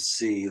as you can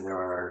see, there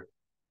are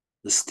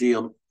the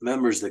steel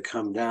members that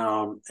come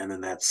down and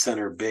then that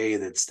center bay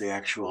that's the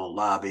actual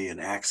lobby and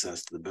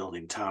access to the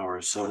building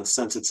towers. So in a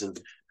sense, it's in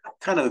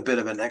kind of a bit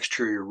of an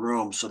exterior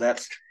room. So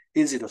that's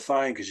easy to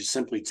find because you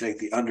simply take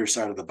the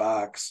underside of the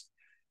box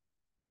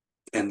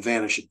and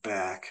vanish it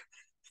back.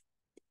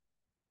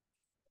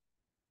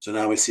 So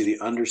now we see the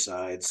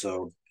underside.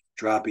 So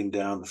dropping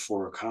down the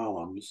 4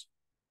 columns,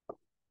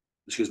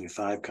 excuse me,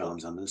 5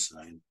 columns on this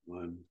side.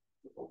 1,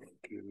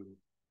 2,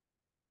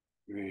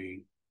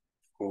 3,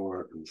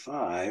 4, and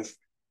 5.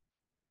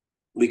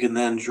 We can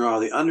then draw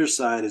the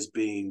underside as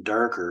being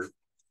darker.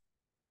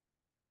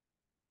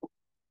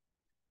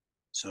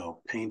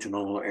 So paint in a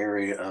little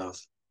area of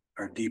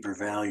our deeper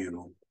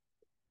value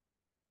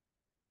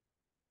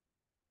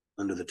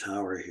under the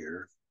tower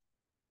here.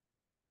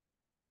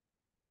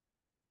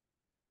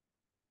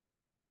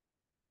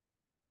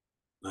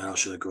 And I'll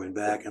show it going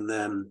back and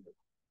then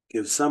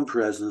give some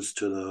presence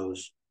to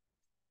those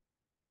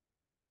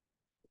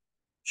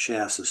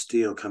shafts of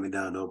steel coming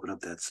down to open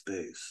up that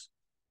space.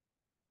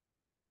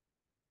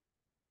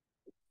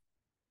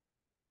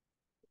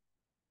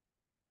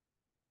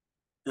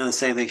 And the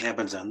same thing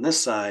happens on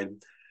this side.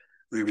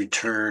 We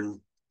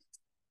return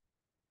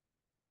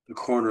the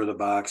corner of the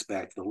box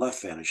back to the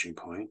left vanishing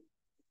point.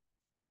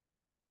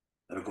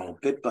 That'll go a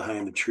bit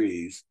behind the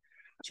trees.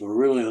 So we'll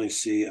really only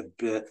see a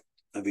bit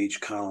of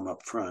each column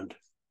up front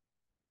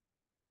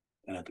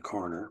and at the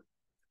corner.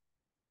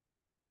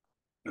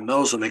 And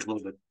those will make it a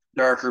little bit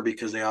darker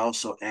because they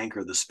also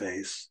anchor the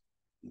space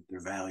with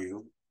their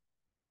value.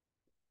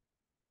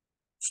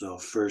 So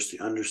first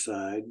the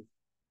underside.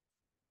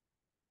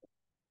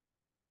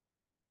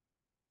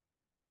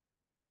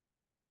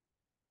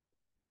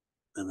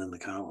 And then the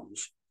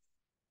columns.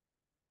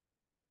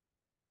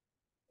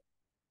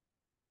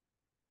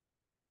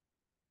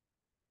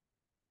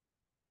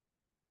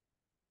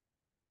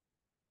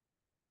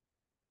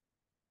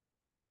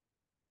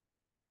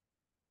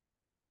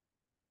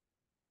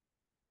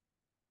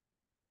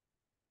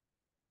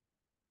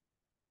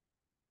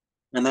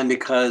 And then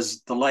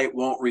because the light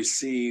won't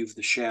receive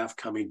the shaft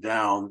coming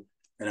down,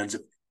 it ends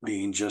up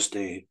being just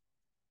a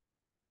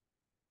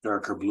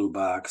darker blue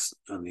box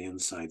on the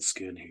inside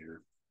skin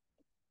here.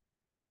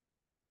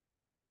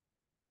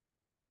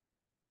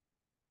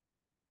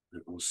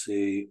 And we'll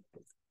see.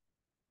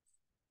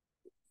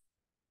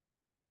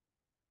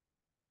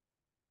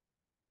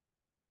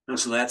 And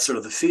so that's sort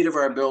of the feet of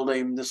our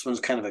building. This one's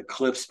kind of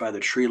eclipsed by the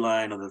tree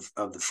line of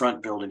the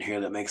front building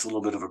here that makes a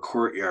little bit of a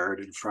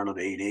courtyard in front of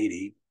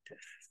 880.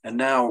 And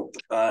now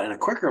in a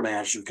quicker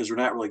match, because we're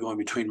not really going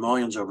between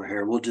mullions over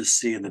here, we'll just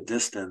see in the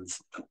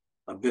distance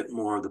a bit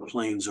more of the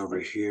planes over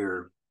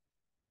here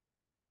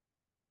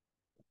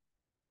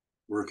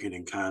working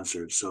in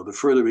concert. So the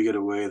further we get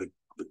away, the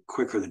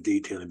quicker the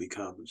detailing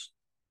becomes.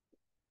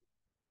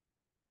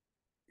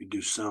 We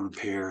do some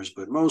pairs,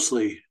 but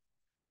mostly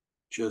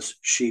just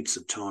sheets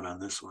of tone on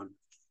this one.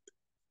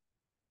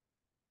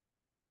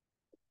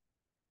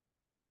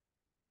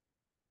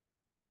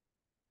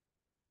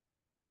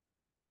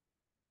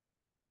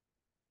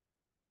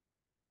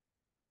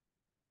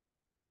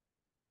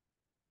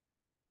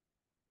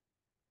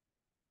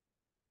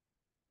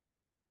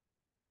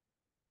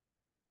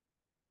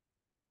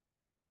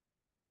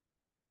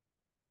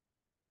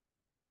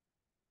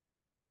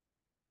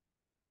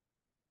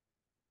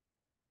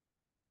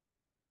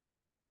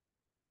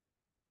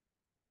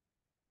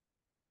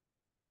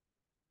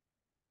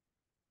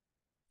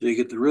 So you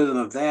get the rhythm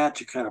of that,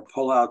 you kind of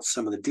pull out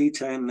some of the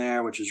detailing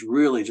there, which is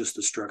really just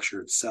the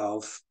structure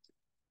itself.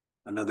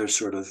 Another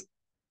sort of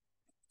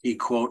key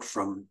quote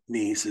from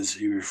Mies is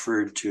he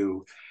referred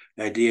to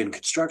the idea in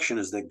construction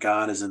is that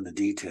God is in the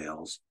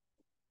details.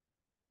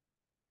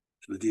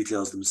 So the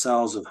details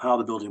themselves of how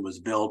the building was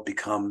built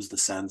becomes the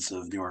sense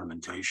of the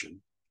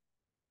ornamentation.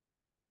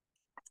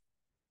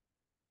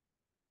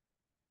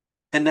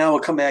 And now we'll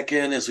come back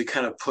in as we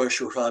kind of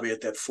push. We'll probably be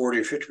at that 40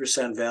 or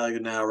 50% value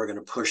now. We're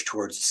going to push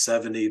towards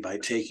 70 by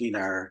taking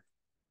our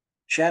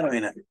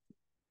shadowing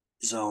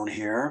zone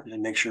here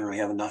and make sure we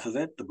have enough of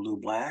it, the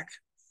blue-black.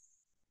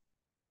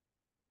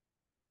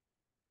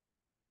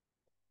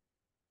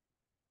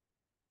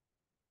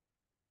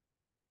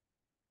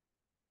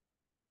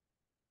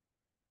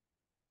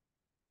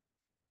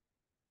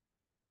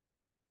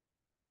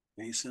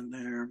 Base in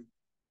there.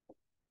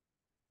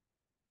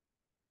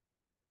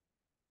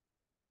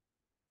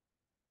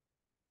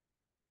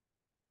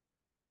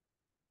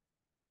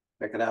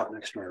 Check it out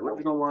next to our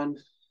original one.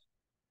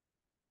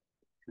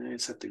 Okay,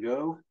 set to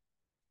go.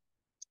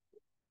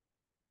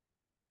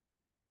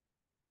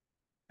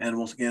 And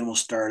we'll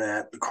start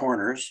at the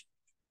corners.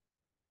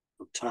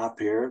 Up top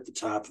here, at the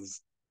top of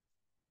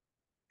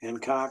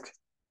Hancock.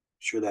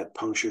 Sure that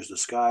punctures the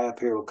sky up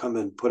here. We'll come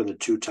and put in the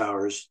two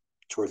towers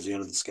towards the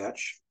end of the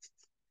sketch.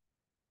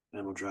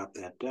 And we'll drop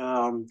that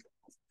down.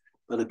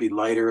 Let it be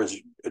lighter as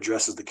it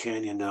addresses the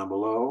canyon down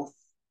below.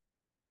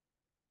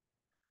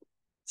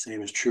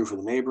 Same is true for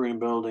the neighboring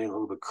building, a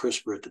little bit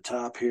crisper at the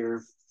top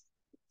here.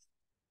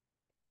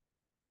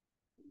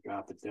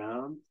 Drop it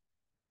down.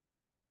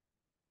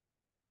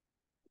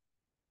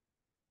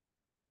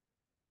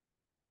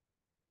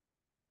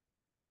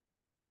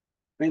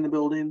 Between the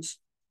buildings.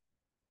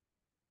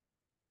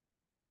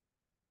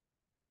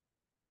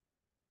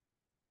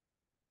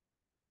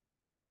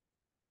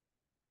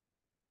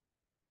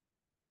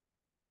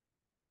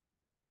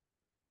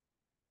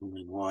 And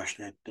then wash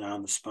that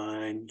down the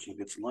spine so it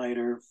gets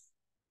lighter.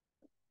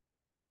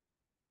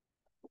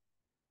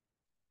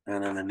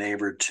 And then the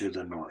neighbor to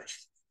the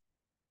north.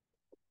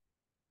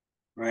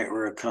 Right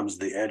where it comes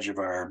to the edge of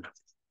our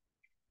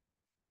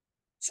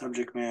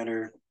subject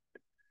matter.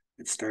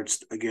 It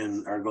starts,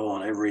 again, our goal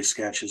on every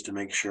sketch is to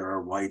make sure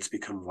our whites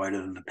become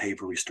whiter than the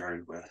paper we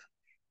started with.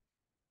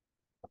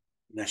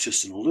 And that's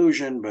just an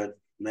illusion, but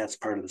that's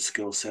part of the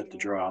skill set to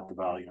draw out the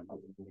volume.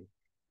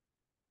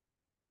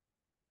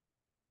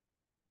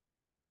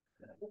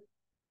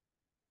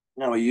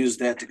 Now we use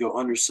that to go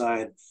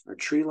underside our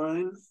tree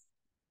line.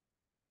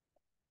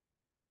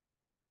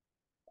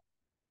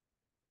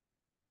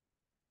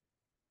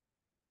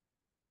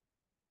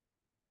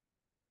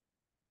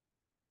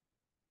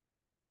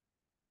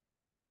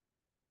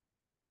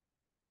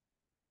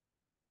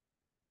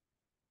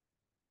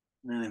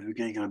 And if we're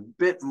getting a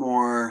bit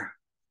more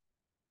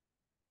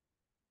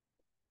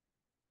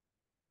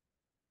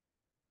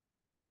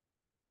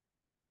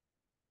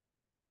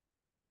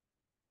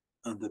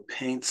of the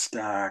paint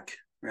stock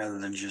rather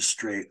than just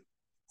straight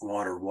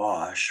water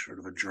wash, sort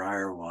of a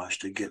drier wash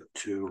to get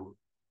to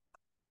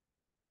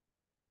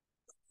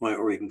a point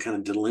where we can kind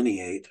of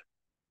delineate,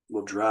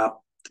 we'll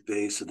drop the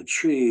base of the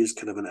trees,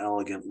 kind of an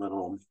elegant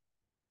little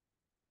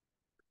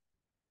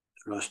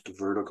thrust to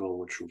vertical,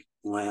 which will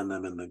land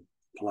them in the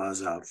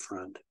plaza out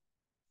front.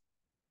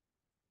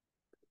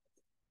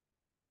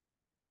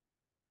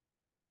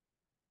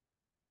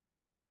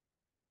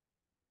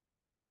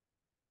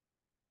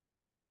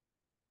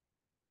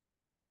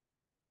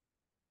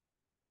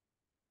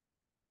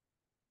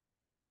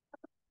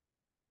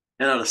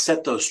 And to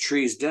set those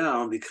trees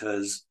down,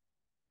 because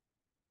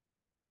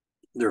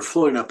they're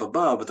floating up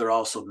above, but they're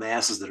also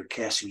masses that are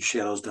casting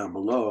shadows down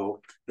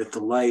below. If the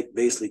light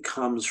basically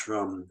comes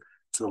from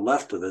to the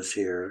left of us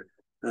here,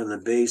 then the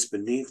base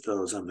beneath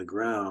those on the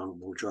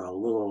ground will draw a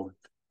little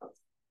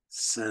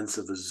sense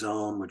of a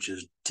zone which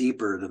is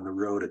deeper than the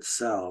road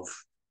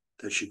itself.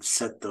 That should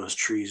set those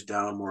trees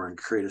down more and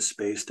create a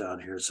space down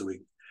here. So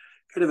we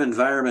kind of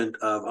environment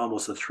of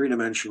almost a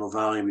three-dimensional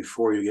volume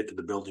before you get to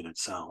the building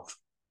itself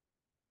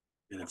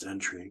in its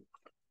entry.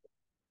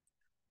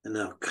 And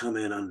now come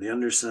in on the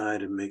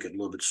underside and make it a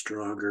little bit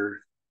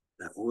stronger.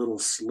 That little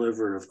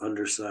sliver of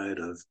underside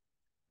of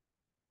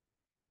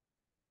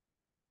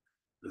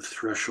the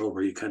threshold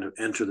where you kind of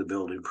enter the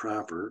building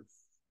proper.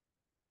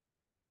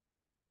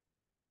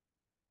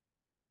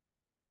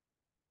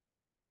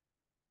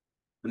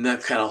 And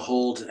that kind of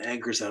holds and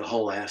anchors that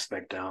whole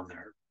aspect down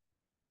there.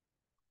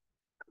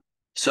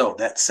 So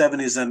that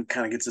 70s then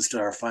kind of gets us to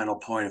our final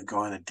point of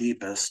going the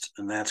deepest,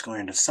 and that's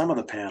going to some of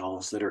the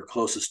panels that are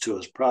closest to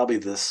us, probably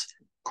this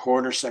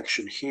corner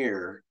section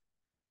here,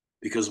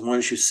 because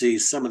once you see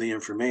some of the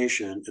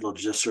information, it'll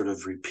just sort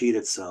of repeat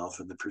itself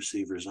in the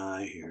perceiver's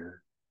eye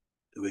here,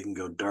 that we can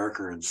go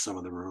darker in some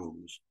of the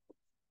rooms.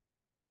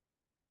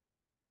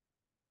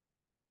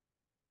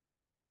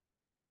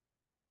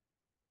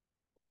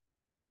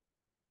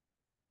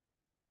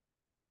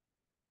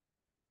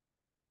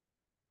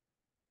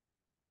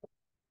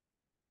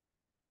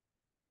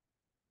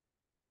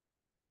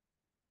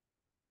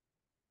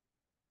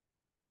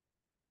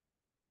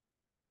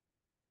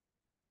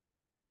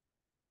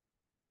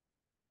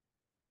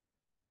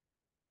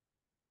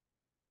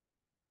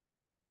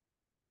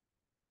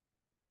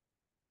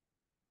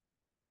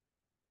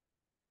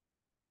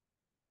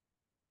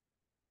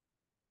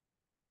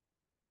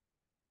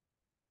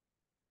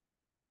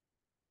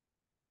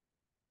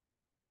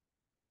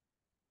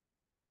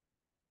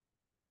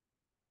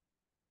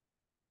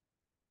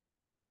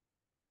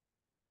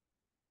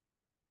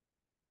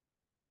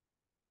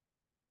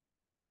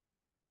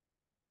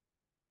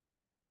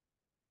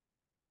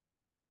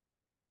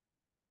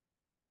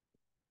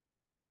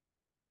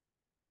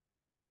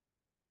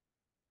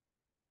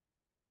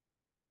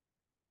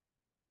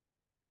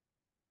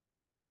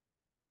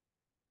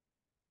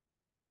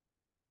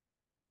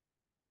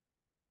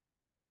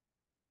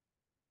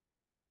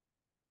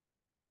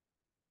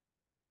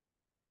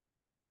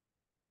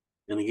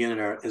 And again,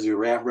 as we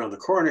wrap around the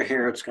corner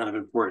here, it's kind of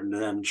important to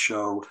then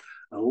show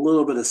a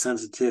little bit of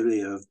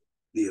sensitivity of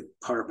the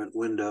apartment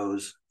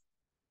windows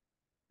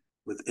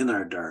within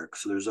our dark.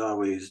 So there's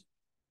always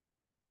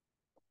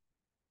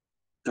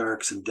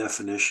darks and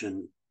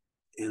definition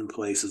in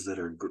places that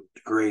are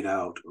grayed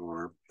out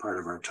or part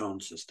of our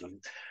tone system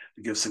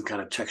to give some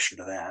kind of texture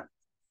to that.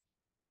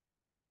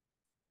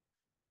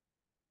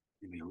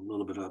 Maybe a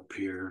little bit up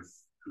here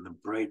in the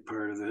bright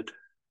part of it.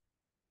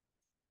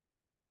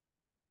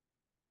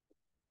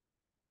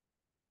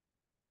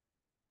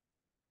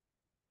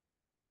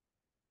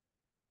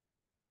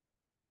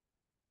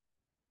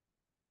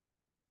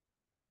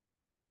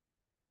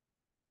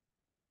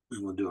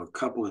 And we'll do a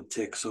couple of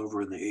ticks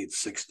over in the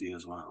 860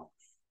 as well.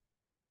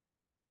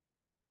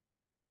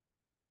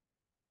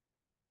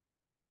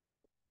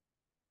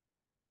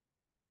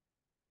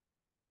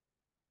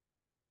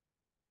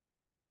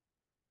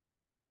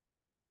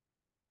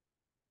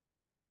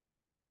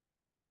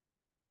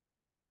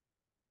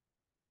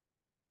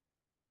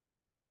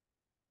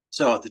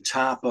 So at the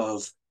top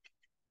of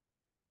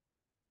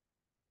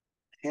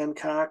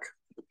Hancock,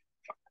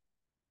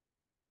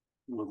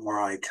 a little more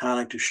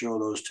iconic to show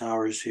those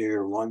towers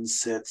here. One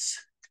sits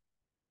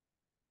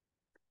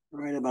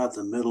right about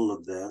the middle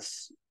of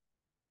this.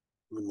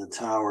 And the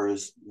tower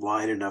is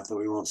wide enough that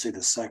we won't see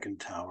the second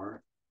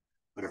tower,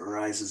 but it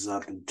rises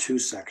up in two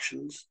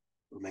sections.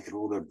 We'll make it a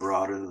little bit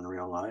broader than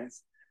real life.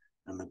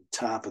 And the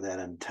top of that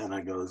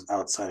antenna goes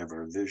outside of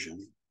our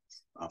vision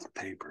off the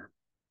paper.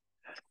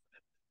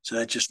 So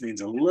that just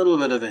needs a little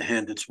bit of a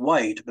hint. It's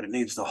white, but it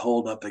needs to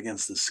hold up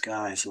against the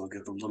sky, so we'll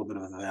get a little bit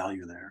of a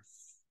value there.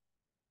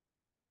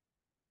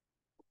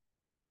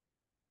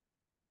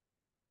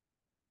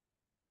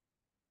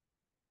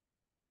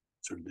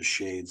 Sort of the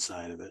shade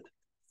side of it.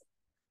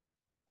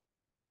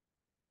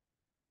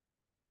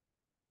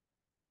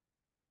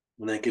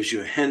 And that gives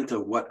you a hint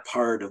of what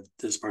part of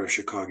this part of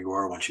Chicago you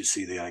are once you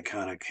see the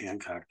iconic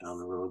Hancock down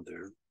the road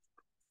there.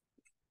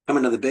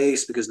 Coming to the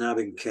base, because now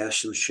we can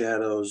cast some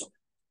shadows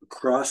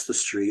across the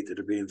street that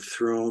are being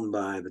thrown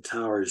by the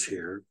towers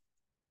here.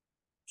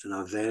 So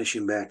now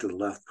vanishing back to the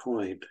left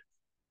point,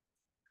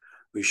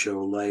 we show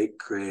light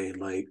gray,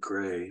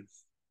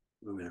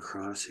 moving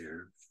across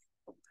here.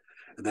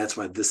 And that's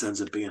why this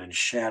ends up being in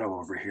shadow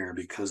over here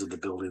because of the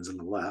buildings on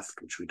the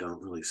left, which we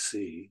don't really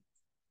see.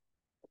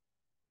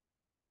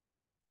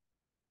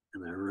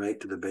 And then right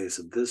to the base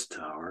of this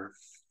tower,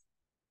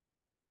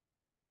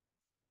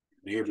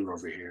 neighbor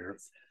over here.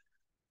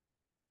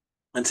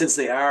 And since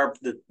they are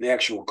the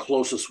actual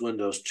closest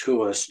windows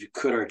to us, you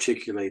could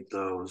articulate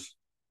those,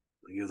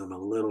 give them a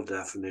little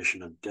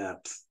definition of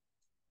depth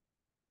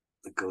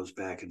that goes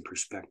back in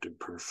perspective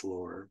per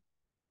floor.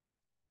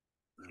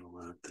 Not a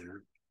lot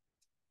there.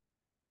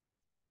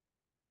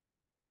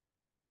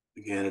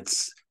 Again,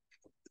 it's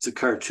a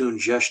cartoon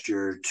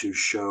gesture to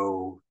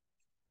show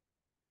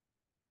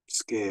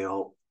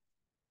scale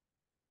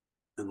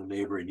in the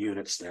neighboring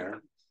units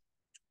there.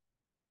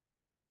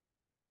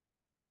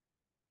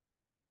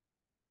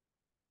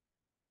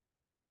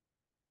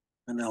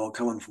 And now we'll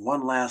come in for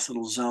one last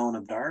little zone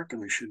of dark,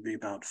 and we should be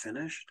about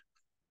finished.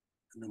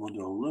 And then we'll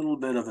do a little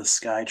bit of a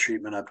sky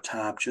treatment up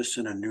top, just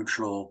in a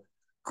neutral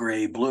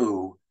gray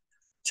blue,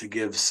 to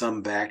give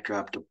some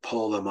backdrop to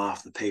pull them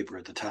off the paper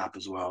at the top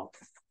as well.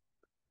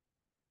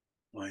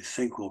 I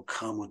think we'll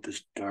come with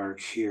this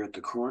dark here at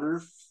the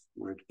corner,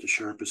 where the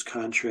sharpest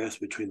contrast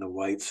between the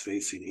whites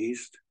facing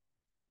east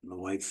and the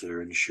whites that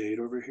are in shade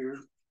over here.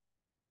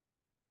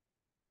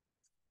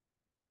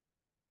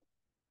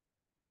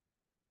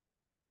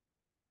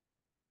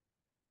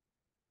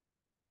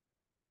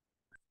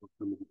 We'll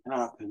come to the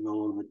top and go a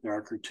little bit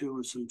darker too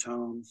with some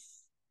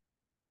tones.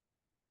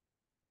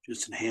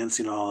 Just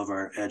enhancing all of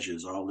our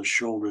edges. All the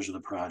shoulders of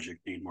the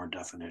project need more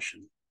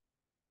definition.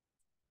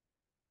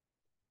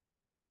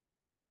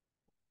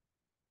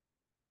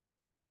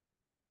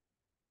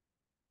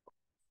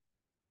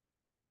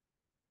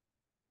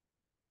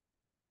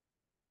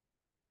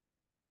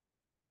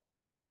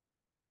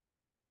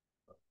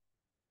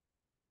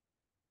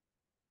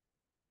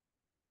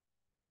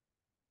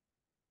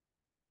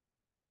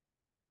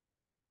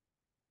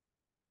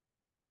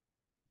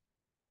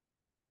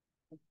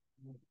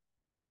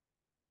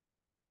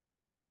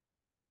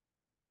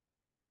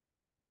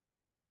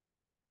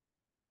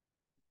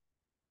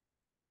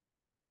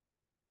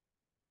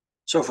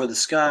 So for the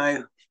sky,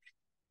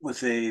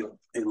 with a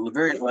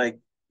very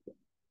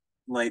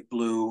light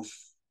blue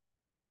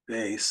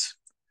base,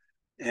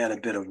 add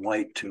a bit of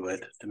white to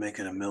it to make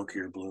it a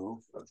milkier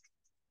blue.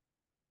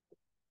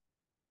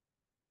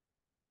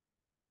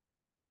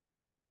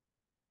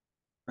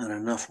 And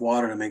enough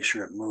water to make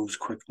sure it moves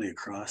quickly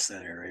across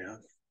that area.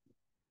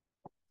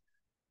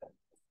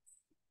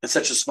 It's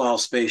such a small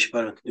space, you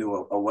better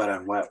do a wet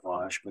on wet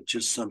wash, but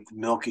just some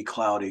milky,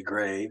 cloudy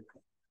gray.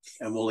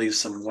 And we'll leave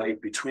some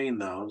white between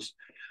those.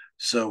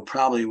 So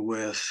probably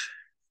it's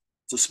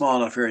a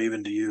small enough area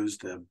even to use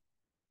the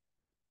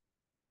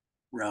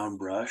round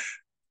brush.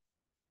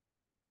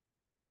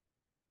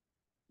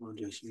 We'll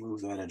just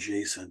move that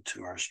adjacent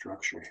to our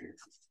structure here.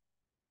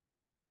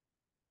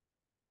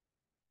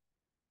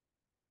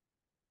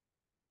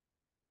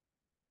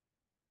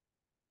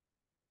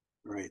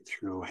 Right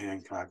through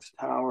Hancock's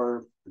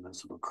Tower and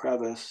this little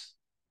crevice.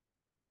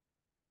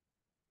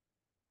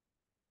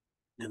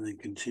 And then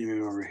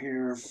continue over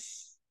here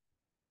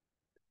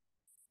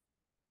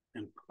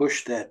and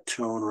push that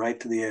tone right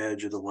to the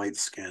edge of the white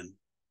skin.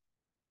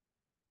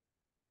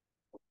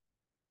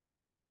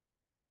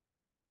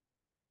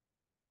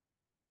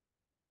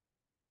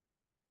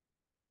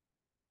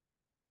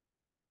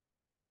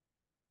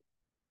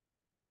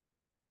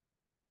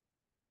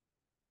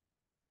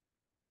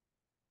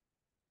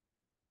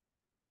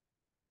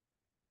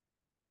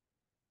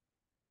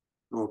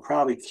 And we'll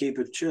probably keep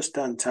it just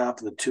on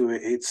top of the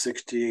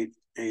 860,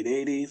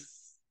 880,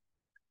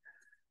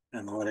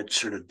 and let it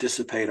sort of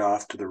dissipate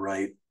off to the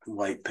right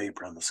white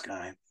paper on the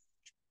sky.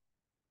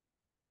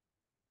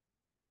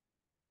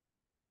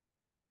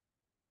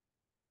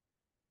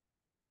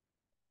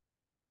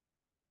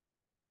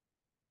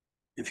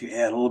 If you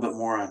add a little bit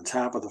more on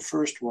top of the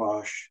first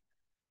wash,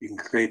 you can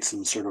create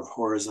some sort of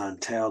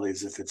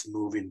horizontalities if it's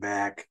moving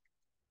back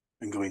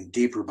and going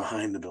deeper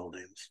behind the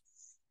buildings.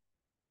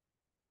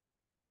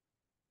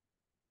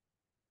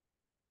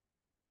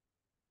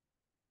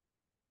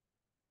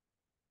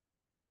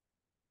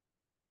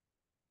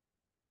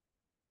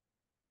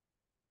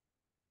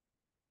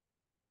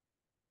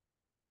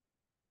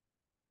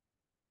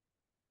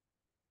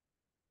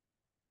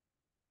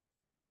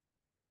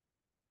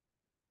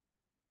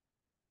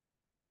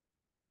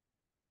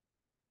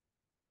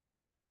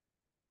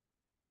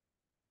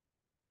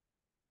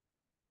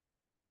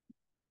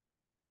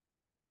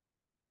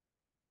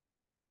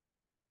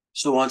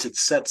 So once it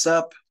sets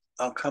up,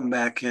 I'll come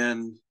back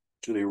in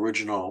to the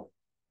original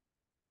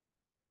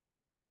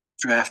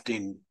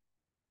drafting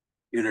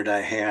unit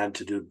I had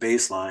to do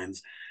baselines.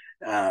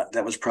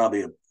 That was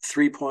probably a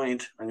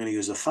 3-point. I'm going to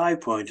use a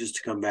 5-point just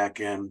to come back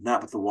in,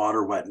 not with the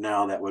water wet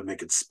now, that would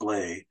make it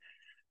splay.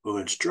 But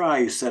when it's dry,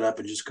 you set up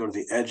and just go to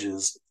the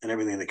edges and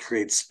everything that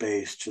creates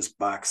space, just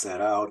box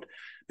that out.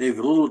 Maybe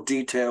a little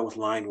detail with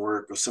line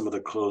work with some of the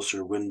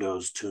closer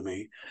windows to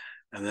me,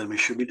 and then we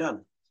should be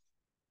done.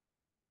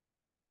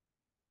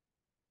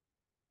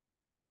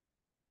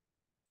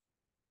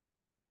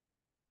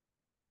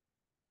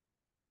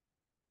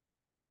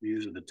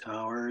 Views of the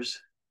towers.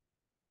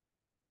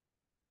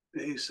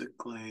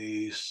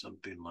 Basically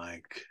something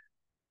like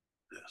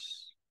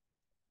this.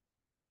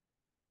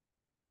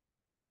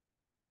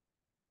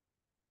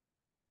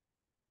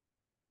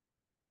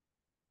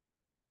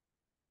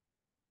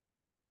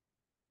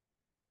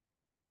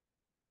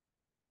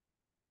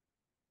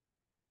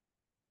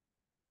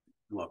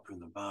 Come up from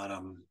the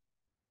bottom.